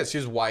 Yeah, she is.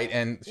 She's white,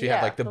 and she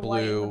had like the blue,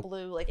 white and the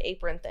blue like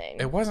apron thing.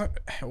 It wasn't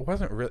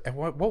really.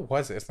 What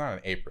was it? It's not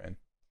an apron,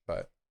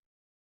 but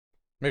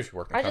maybe she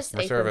worked in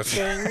customer service.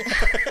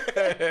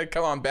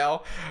 Come on,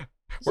 Belle.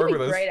 She'd be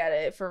great at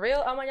it. For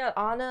real? Oh my god,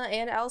 Anna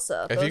and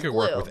Elsa. If you could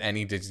work with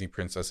any Disney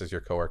princess as your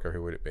coworker,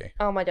 who would it be?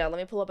 Oh my god, let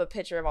me pull up a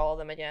picture of all of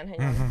them again.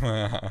 Hang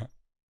on.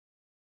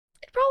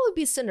 It'd probably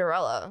be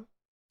Cinderella.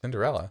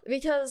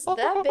 Because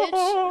that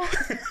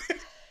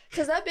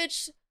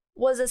bitch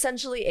was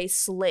essentially a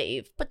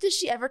slave. But did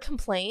she ever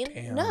complain?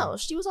 Damn. No,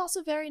 she was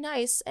also very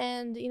nice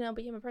and,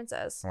 became a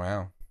princess.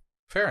 Wow.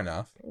 Fair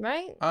enough.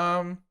 Right?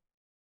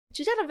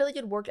 She's got a really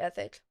good work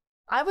ethic.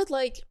 I would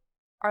like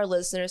our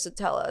listeners to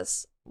tell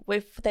us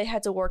if they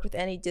had to work with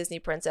any Disney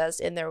princess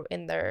in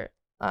their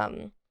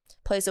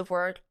place of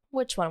work,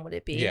 which one would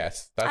it be?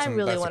 Yes, that's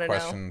a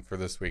question for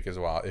this week as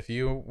well. If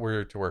you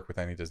were to work with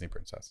any Disney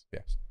princess,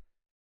 yes,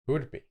 who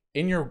would it be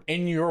in your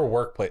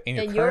workplace,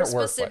 in your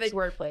specific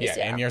workplace?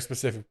 Yeah, in your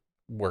specific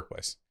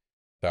workplace.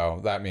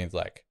 So that means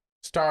like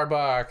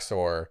Starbucks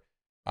or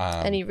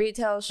any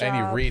retail shop,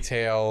 any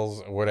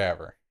retails,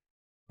 whatever.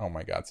 Oh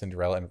my God,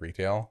 Cinderella in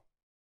retail,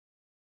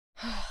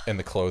 in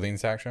the clothing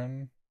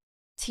section.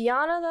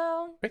 Tiana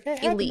though,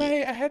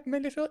 I had my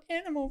little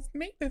animals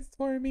make this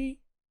for me.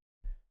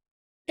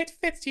 It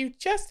fits you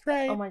just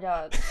right. Oh my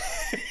God.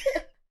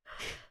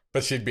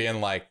 But she'd be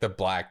in like the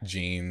black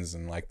jeans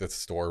and like the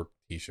store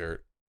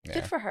t-shirt. Yeah.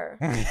 Good for her.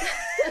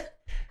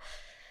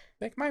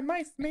 Like my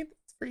mice made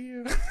this for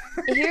you.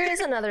 Here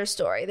is another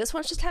story. This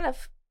one's just kind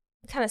of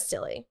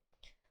silly.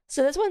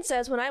 So this one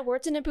says, when I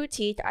worked in a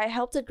boutique, I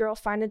helped a girl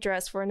find a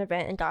dress for an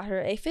event and got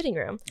her a fitting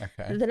room.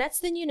 Okay. The next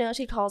thing you know,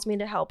 she calls me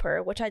to help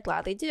her, which I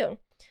gladly do.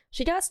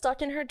 She got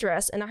stuck in her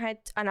dress, and I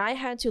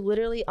had to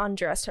literally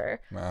undress her.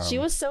 She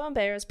was so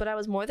embarrassed, but I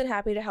was more than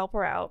happy to help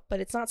her out.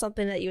 But it's not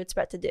something that you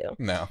expect to do.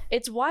 No.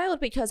 It's wild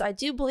because I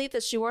do believe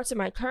that she works at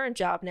my current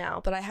job now,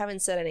 but I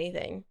haven't said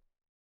anything.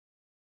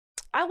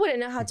 I wouldn't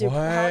know how to.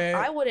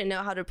 I wouldn't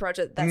know how to approach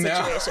that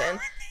situation.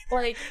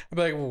 Like, I'd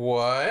be like,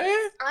 what?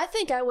 I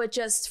think I would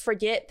just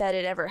forget that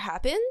it ever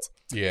happened.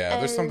 Yeah,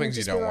 there's some things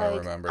you don't want to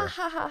remember. Ah,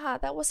 ha, ha, ha,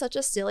 that was such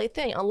a silly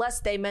thing.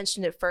 Unless they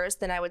mentioned it first,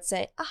 then I would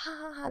say, ah, ha,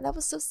 ha, ha, that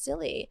was so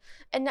silly.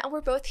 And now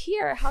we're both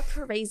here. How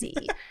crazy.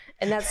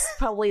 And that's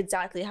probably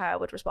exactly how I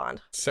would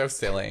respond. So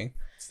silly.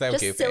 So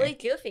just goofy. Silly,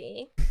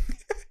 goofy.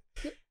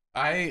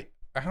 I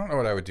don't know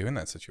what I would do in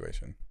that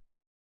situation.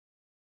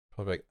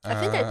 Probably like, I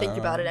think I think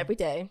about it every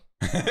day.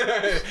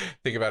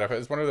 Think about it.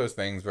 It's one of those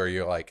things where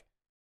you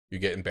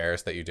get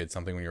embarrassed that you did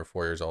something when you were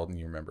 4 years old and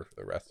you remember for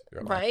the rest of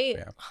your life. Right?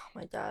 Yeah. Oh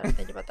my God, I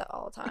think about that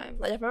all the time.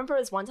 Like, I remember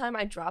this one time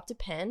I dropped a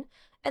pen,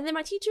 and then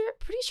my teacher,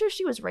 pretty sure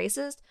she was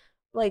racist,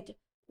 like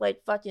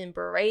fucking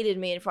berated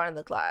me in front of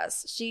the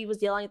class. She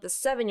was yelling at the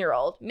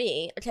 7-year-old,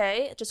 me,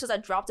 okay, just because I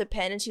dropped a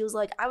pen, and she was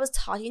like, I was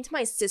talking to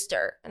my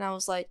sister, and I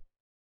was like,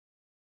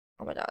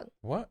 oh my God.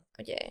 What?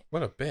 Okay.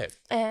 What a bitch.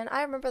 And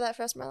I remember that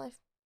for the rest of my life.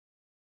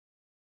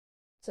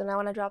 So now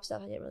when I drop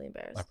stuff, I get really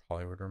embarrassed. I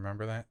probably would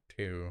remember that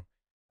too.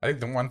 I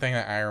think the one thing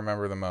that I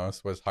remember the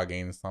most was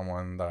hugging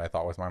someone that I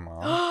thought was my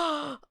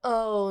mom.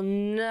 Oh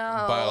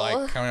no! But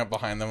like coming up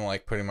behind them,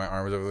 like putting my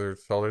arms over their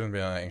shoulders and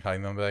being like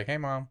hugging them, be like, "Hey,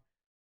 mom,"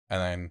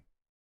 and then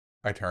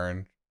I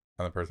turned,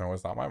 and the person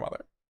was not my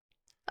mother.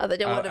 Oh, they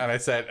didn't. And I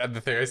said, and the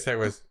thing I said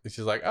was, she's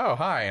like, "Oh,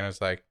 hi," and I was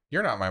like,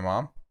 "You're not my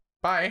mom.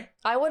 Bye."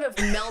 I would have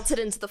melted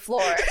into the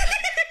floor.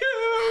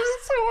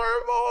 It's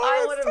horrible.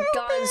 I would have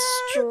gone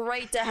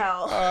straight to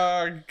hell.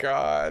 Oh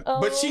God!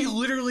 Oh. But she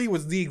literally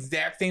was the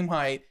exact same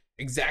height,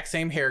 exact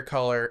same hair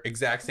color,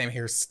 exact same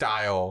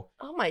hairstyle.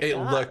 Oh my God! It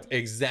looked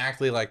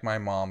exactly like my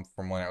mom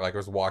from when I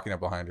was walking up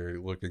behind her.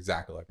 It looked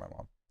exactly like my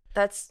mom.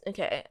 That's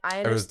okay. I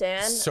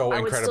understand. It was so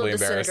incredibly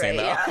embarrassing,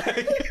 though.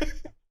 Yeah.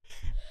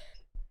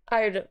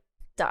 I'd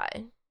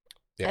die.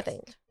 Yes. I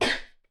think.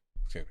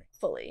 Excuse me.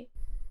 Fully.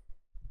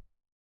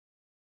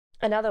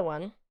 Another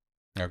one.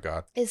 Oh,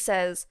 God. It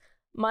says,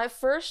 my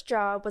first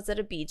job was at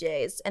a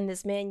BJ's, and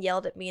this man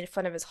yelled at me in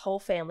front of his whole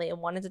family and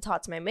wanted to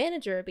talk to my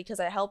manager because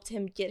I helped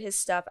him get his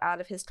stuff out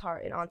of his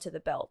cart and onto the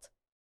belt.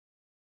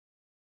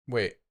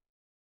 Wait.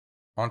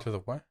 Onto the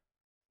what?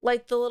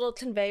 Like the little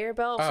conveyor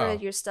belt for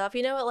your stuff.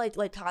 You know what,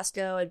 like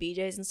Costco and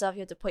BJ's and stuff,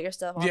 you have to put your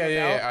stuff on the belt?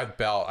 Yeah,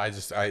 belt. I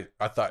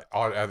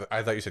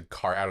thought you said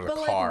car out of the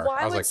car.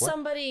 Why would like,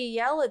 somebody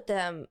yell at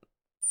them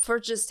for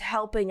just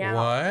helping out?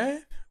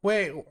 What?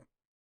 Wait.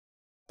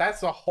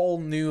 That's a whole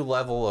new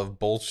level of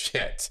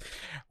bullshit.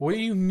 What do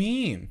you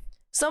mean?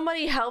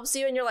 Somebody helps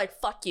you and you're like,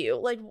 fuck you.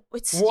 Like,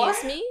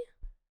 excuse me?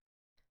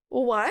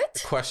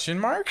 What? Question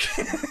mark?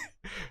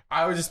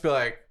 I would just be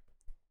like,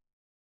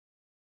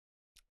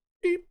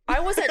 beep.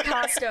 I was at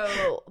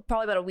Costco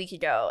probably about a week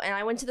ago, and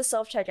I went to the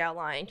self-checkout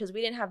line because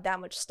we didn't have that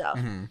much stuff.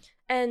 Mm-hmm.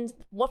 And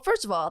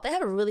first of all, they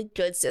have a really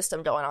good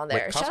system going on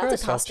there. Wait, Shout out to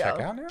Costco.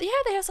 Self-checkout now? Yeah,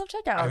 they have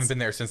self-checkouts. I haven't been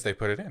there since they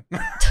put it in.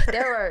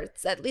 There are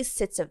at least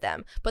 6 of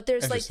them, but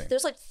there's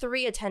like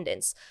 3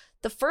 attendants.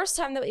 The first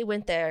time that we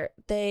went there,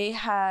 they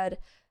had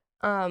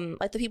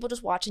like the people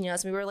just watching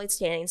us. And we were like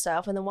standing and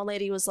stuff, and then one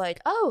lady was like,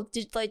 "Oh,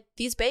 did like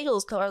these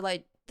bagels are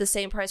like the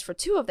same price for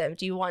 2 of them?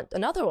 Do you want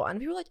another one?"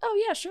 We were like,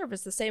 "Oh yeah, sure. If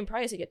it's the same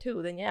price, you get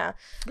 2, then yeah."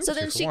 So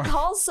then she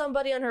calls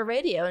somebody on her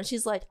radio, and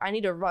she's like, "I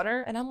need a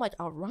runner," and I'm like,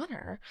 "A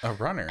runner? A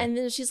runner?" And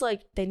then she's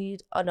like, "They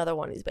need another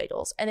one of these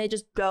bagels," and they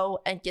just go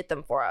and get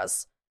them for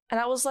us. And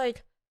I was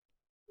like,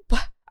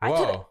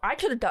 I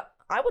could have done.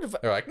 I would have.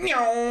 They're like, meow.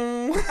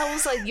 I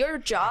was like, your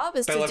job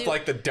is they left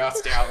like the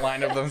dust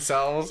outline of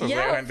themselves.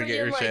 Yeah, they went to get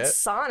your like shit.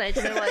 Sonic,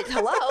 and they're like,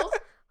 hello.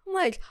 I'm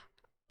like,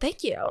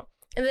 thank you.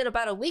 And then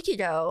about a week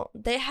ago,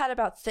 they had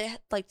about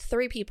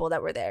 3 people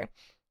that were there,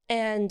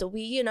 and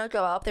we,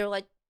 go up. They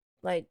were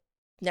like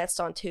next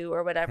on 2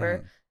 or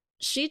whatever.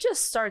 She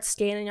just starts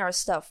scanning our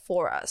stuff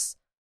for us.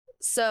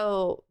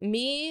 So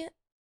me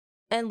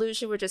and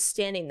Lucia were just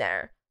standing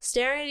there,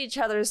 staring at each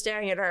other,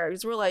 staring at her,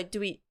 because we're like,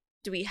 do we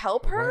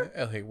help her?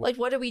 Like,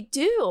 what do we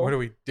do? What do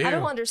we do? I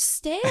don't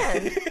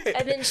understand.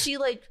 And then she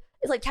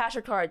it's like cash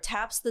or card,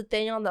 taps the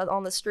thing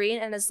on the screen,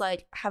 and it's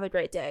like, have a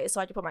great day.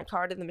 So I can put my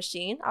card in the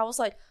machine. I was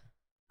like,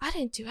 I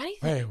didn't do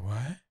anything. Wait,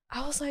 what?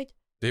 I was like,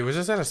 was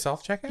this at a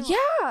self-checkout?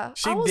 Yeah.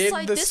 She did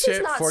like, this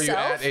shit for you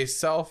at a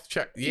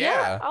self-check.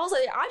 Yeah. I was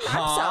like, I'm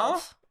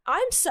self.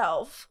 I'm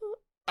self.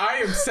 I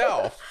am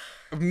self.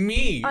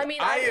 Me. I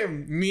mean, I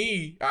am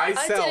me. I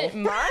self. I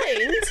didn't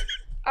mind.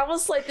 I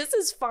was like, this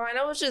is fine.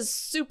 I was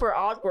just super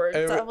awkward.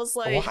 I was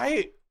like,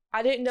 why?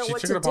 I didn't know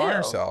what to do. She took it upon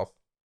herself.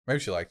 Maybe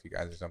she liked you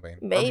guys or something.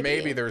 Maybe. Or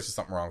maybe there was just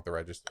something wrong with the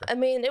register. I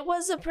mean, it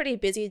was a pretty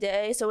busy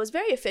day, so it was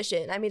very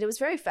efficient. I mean, it was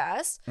very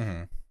fast.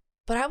 Mm-hmm.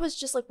 But I was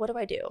just like, what do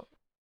I do?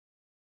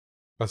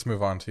 Let's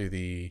move on to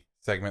the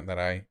segment that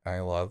I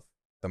love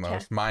the most.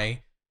 Okay.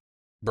 My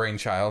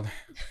brainchild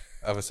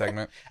of a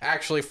segment.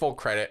 Actually, full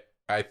credit.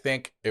 I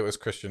think it was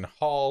Christian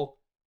Hall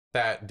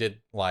that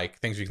did like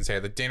things you can say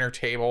at the dinner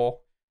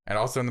table and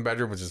also in the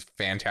bedroom, which is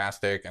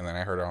fantastic. And then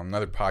I heard it on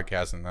another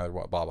podcast and another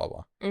blah, blah,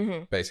 blah.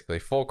 Mm-hmm. Basically,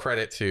 full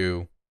credit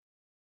to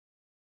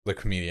the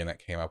comedian that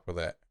came up with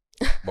it.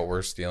 But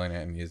we're stealing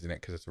it and using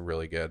it because it's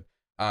really good.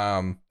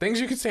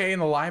 Things you can say in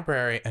the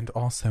library and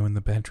also in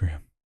the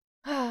bedroom.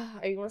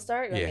 Are you going to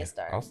start? Yeah,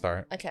 I'll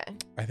start. Okay.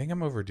 I think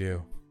I'm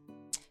overdue.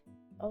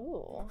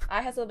 Oh,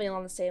 I have something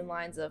along the same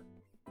lines of,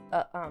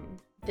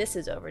 this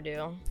is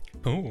overdue.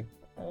 Oh.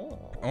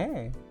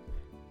 Oh.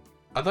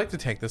 I'd like to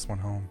take this one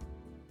home.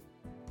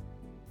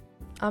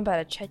 I'm about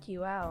to check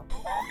you out.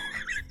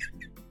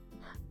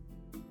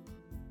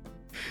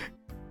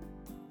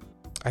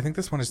 I think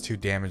this one is too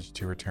damaged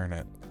to return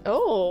it.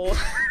 Oh.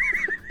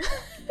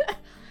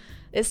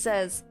 It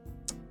says,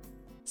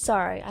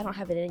 sorry, I don't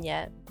have it in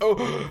yet.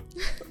 Oh.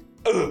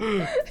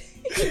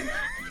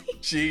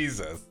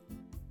 Jesus.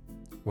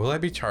 Will I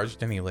be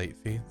charged any late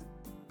fees?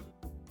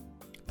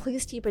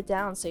 Please keep it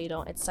down so you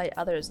don't excite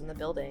others in the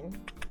building.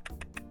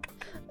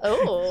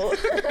 Oh.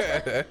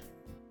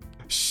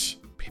 Shh.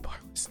 People are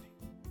listening.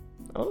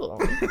 Oh,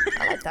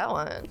 I like that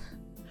one.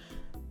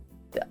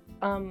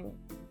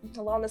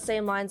 Along the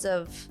same lines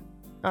of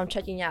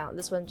checking out,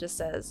 this one just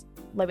says,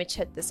 let me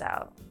check this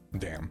out.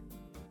 Damn.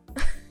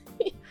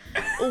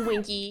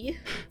 Winky.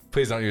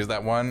 Please don't use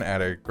that one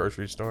at a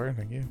grocery store.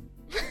 Thank you.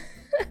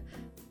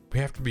 We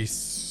have to be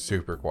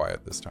super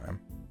quiet this time.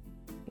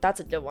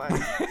 That's a good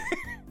one.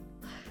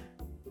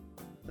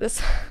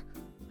 This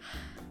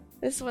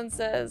one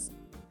says,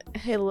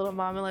 hey, little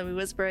mama, let me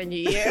whisper in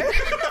your ear.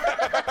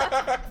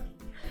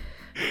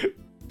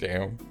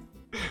 Damn.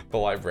 The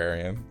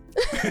librarian.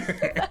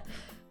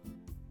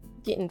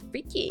 Getting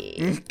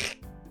freaky.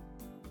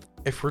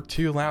 If we're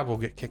too loud, we'll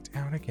get kicked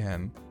out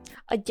again.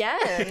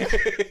 Again?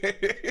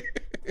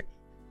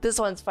 This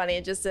one's funny.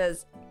 It just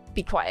says,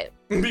 be quiet.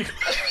 Be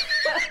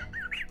quiet.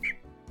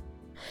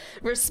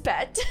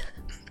 Respect.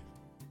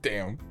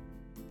 Damn.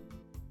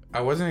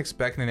 I wasn't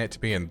expecting it to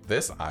be in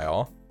this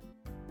aisle.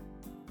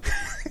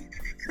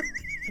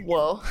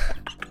 Whoa.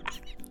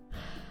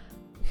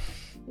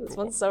 This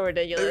one's so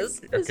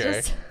ridiculous. Okay. It's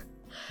just,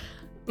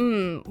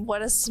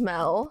 what a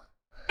smell.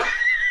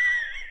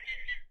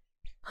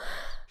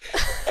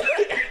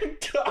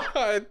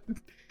 God.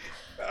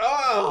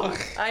 Oh.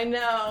 I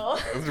know.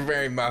 It's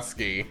very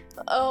musky.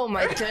 Oh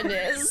my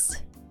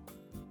goodness.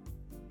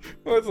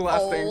 When was the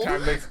last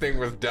time this thing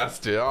was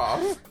dusted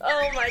off?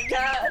 Oh my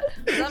God.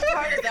 Is that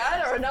part of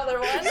that or another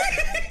one?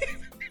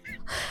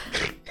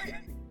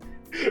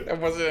 That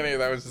wasn't any of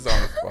that. Was just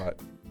on the spot.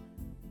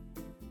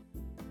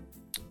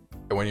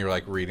 And when you were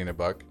like reading a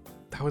book,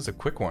 that was a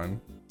quick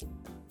one.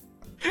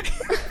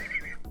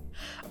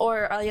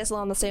 Or I guess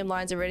along the same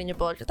lines of reading a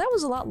book. That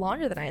was a lot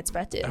longer than I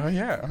expected. Oh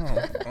yeah.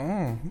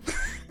 Oh.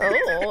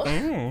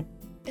 Oh.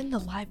 In the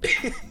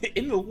library.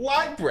 In the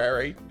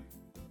library.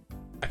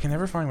 I can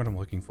never find what I'm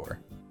looking for.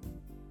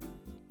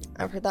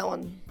 I've heard that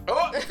one.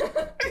 Oh.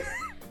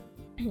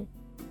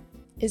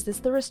 Is this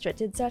the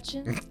restricted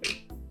section?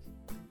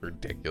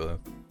 Ridiculous.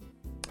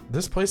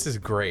 This place is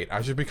great.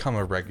 I should become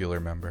a regular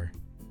member.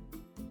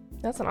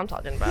 That's what I'm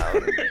talking about.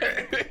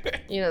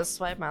 You know,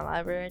 swipe my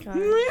library card.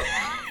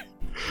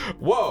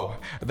 Whoa,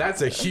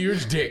 that's a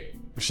huge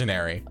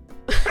dictionary.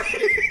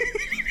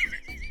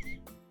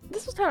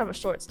 This was kind of a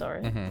short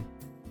story. Mm-hmm.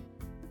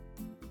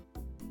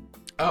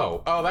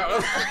 Oh, that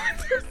was.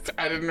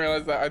 I didn't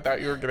realize that. I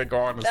thought you were gonna go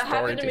on a story. That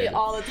happened to me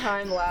all the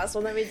time. The last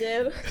one that we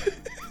did.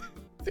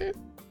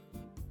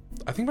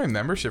 I think my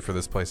membership for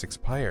this place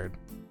expired.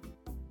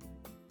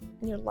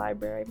 Your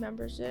library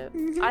membership.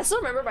 I still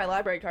remember my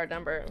library card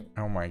number.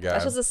 Oh my God.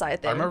 That's just a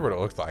side thing. I remember what it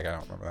looked like. I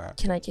don't remember that.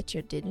 Can I get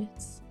your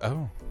digits?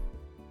 Oh.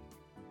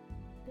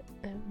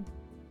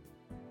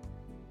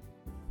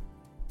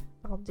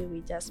 I'll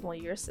Dewey Decimal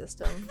your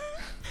system.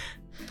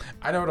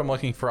 I know what I'm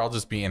looking for. I'll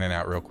just be in and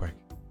out real quick.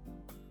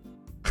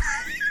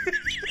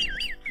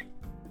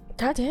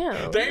 God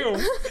damn.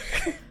 Damn.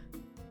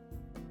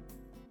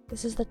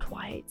 This is the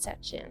quiet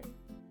section.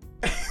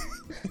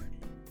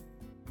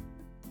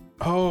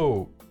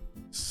 Oh,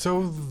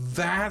 so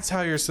that's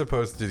how you're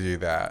supposed to do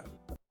that.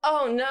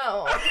 Oh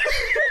no.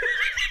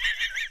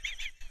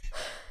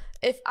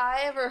 If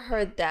I ever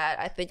heard that,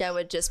 I think I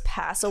would just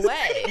pass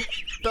away.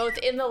 Both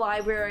in the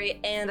library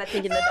and I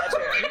think in the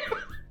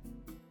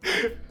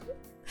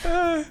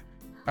bedroom.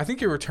 I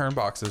think your return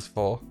box is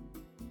full.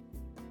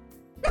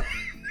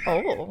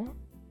 Oh.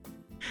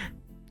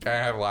 I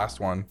have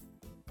last one.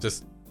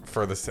 Just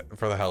for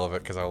the hell of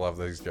it, because I love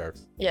these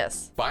jokes.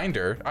 Yes.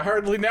 Binder? I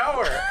hardly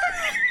know her.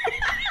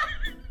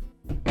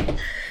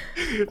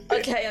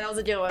 Okay, that was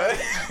a good one.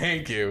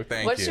 Thank you.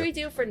 What should we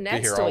do for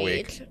next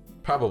week?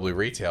 Probably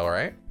retail,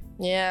 right?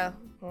 Yeah.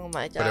 Oh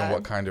my God. But in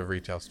what kind of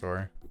retail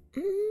store?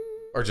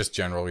 Or just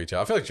general retail?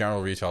 I feel like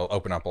general retail will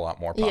open up a lot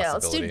more possibilities. Yeah,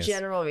 let's do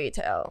general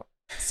retail.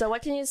 So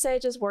what can you say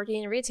just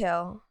working in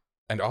retail?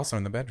 And also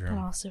in the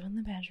bedroom.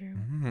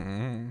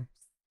 Mm-hmm.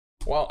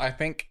 Well, I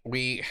think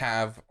we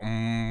have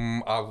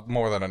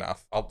more than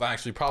enough. I'll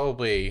actually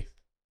probably,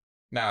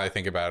 now that I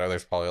think about it,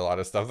 there's probably a lot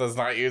of stuff that's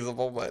not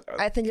usable, but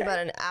I think about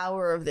an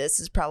hour of this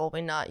is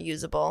probably not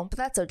usable, but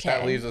that's okay.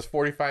 That leaves us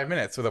 45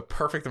 minutes with a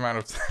perfect amount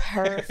of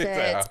time.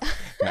 Perfect.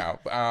 No,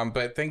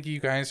 but thank you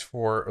guys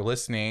for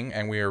listening,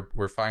 and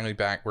we're finally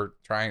back. We're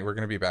going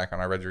to be back on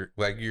our regular.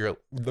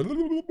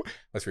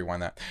 Let's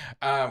rewind that.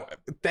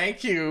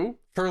 Thank you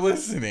for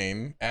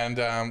listening,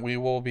 and we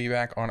will be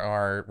back on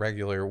our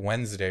regular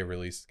Wednesday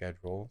release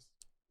schedules.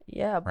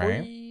 Yeah, boy.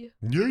 Right?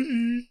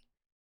 Yay!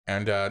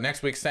 And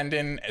next week, send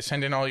in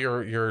all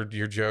your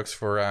jokes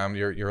for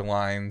your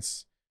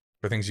lines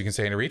for things you can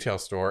say in a retail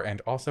store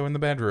and also in the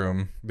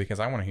bedroom,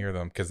 because I want to hear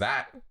them, because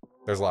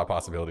there's a lot of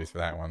possibilities for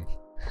that one.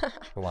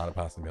 A lot of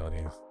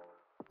possibilities.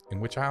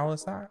 In which aisle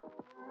is that?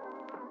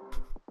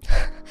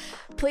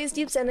 Please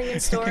keep sending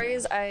in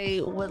stories. I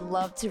would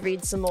love to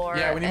read some more.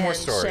 Yeah, we need more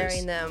stories.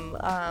 Sharing them.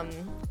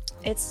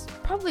 It's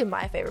probably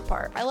my favorite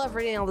part. I love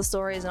reading all the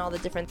stories and all the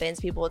different things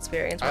people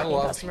experience. I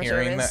love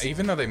hearing that,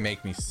 even though they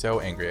make me so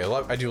angry.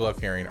 I do love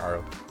hearing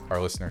our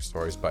listener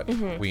stories, but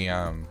we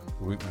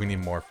need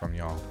more from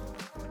y'all.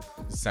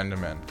 Send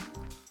them in.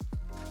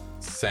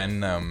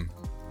 Send them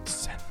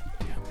to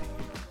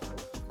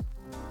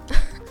me.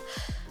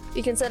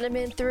 You can send them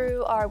in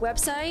through our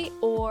website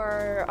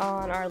or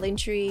on our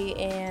Linktree,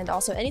 and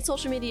also any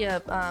social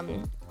media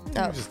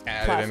just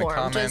add it in the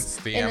comments,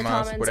 DM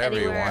us, whatever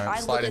you want.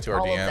 Slide into our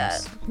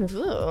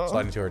DMs.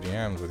 Slide into our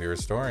DMs with your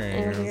stories.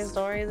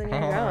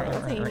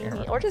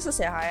 Or just to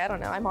say hi. I don't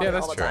know. I'm on it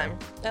all the time.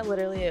 I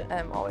literally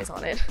am always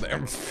on it.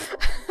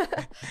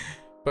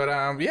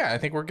 But yeah, I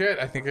think we're good.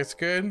 I think it's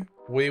good.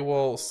 We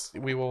will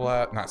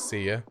not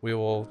see you. You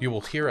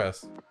will hear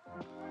us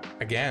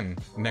again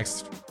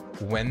next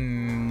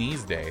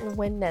Wednesday.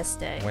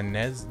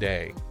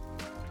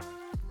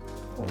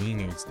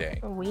 Weenie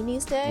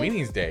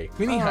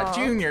Hut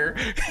Jr.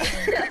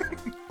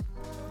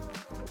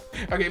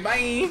 Okay,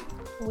 bye.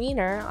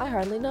 Wiener, I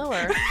hardly know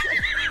her.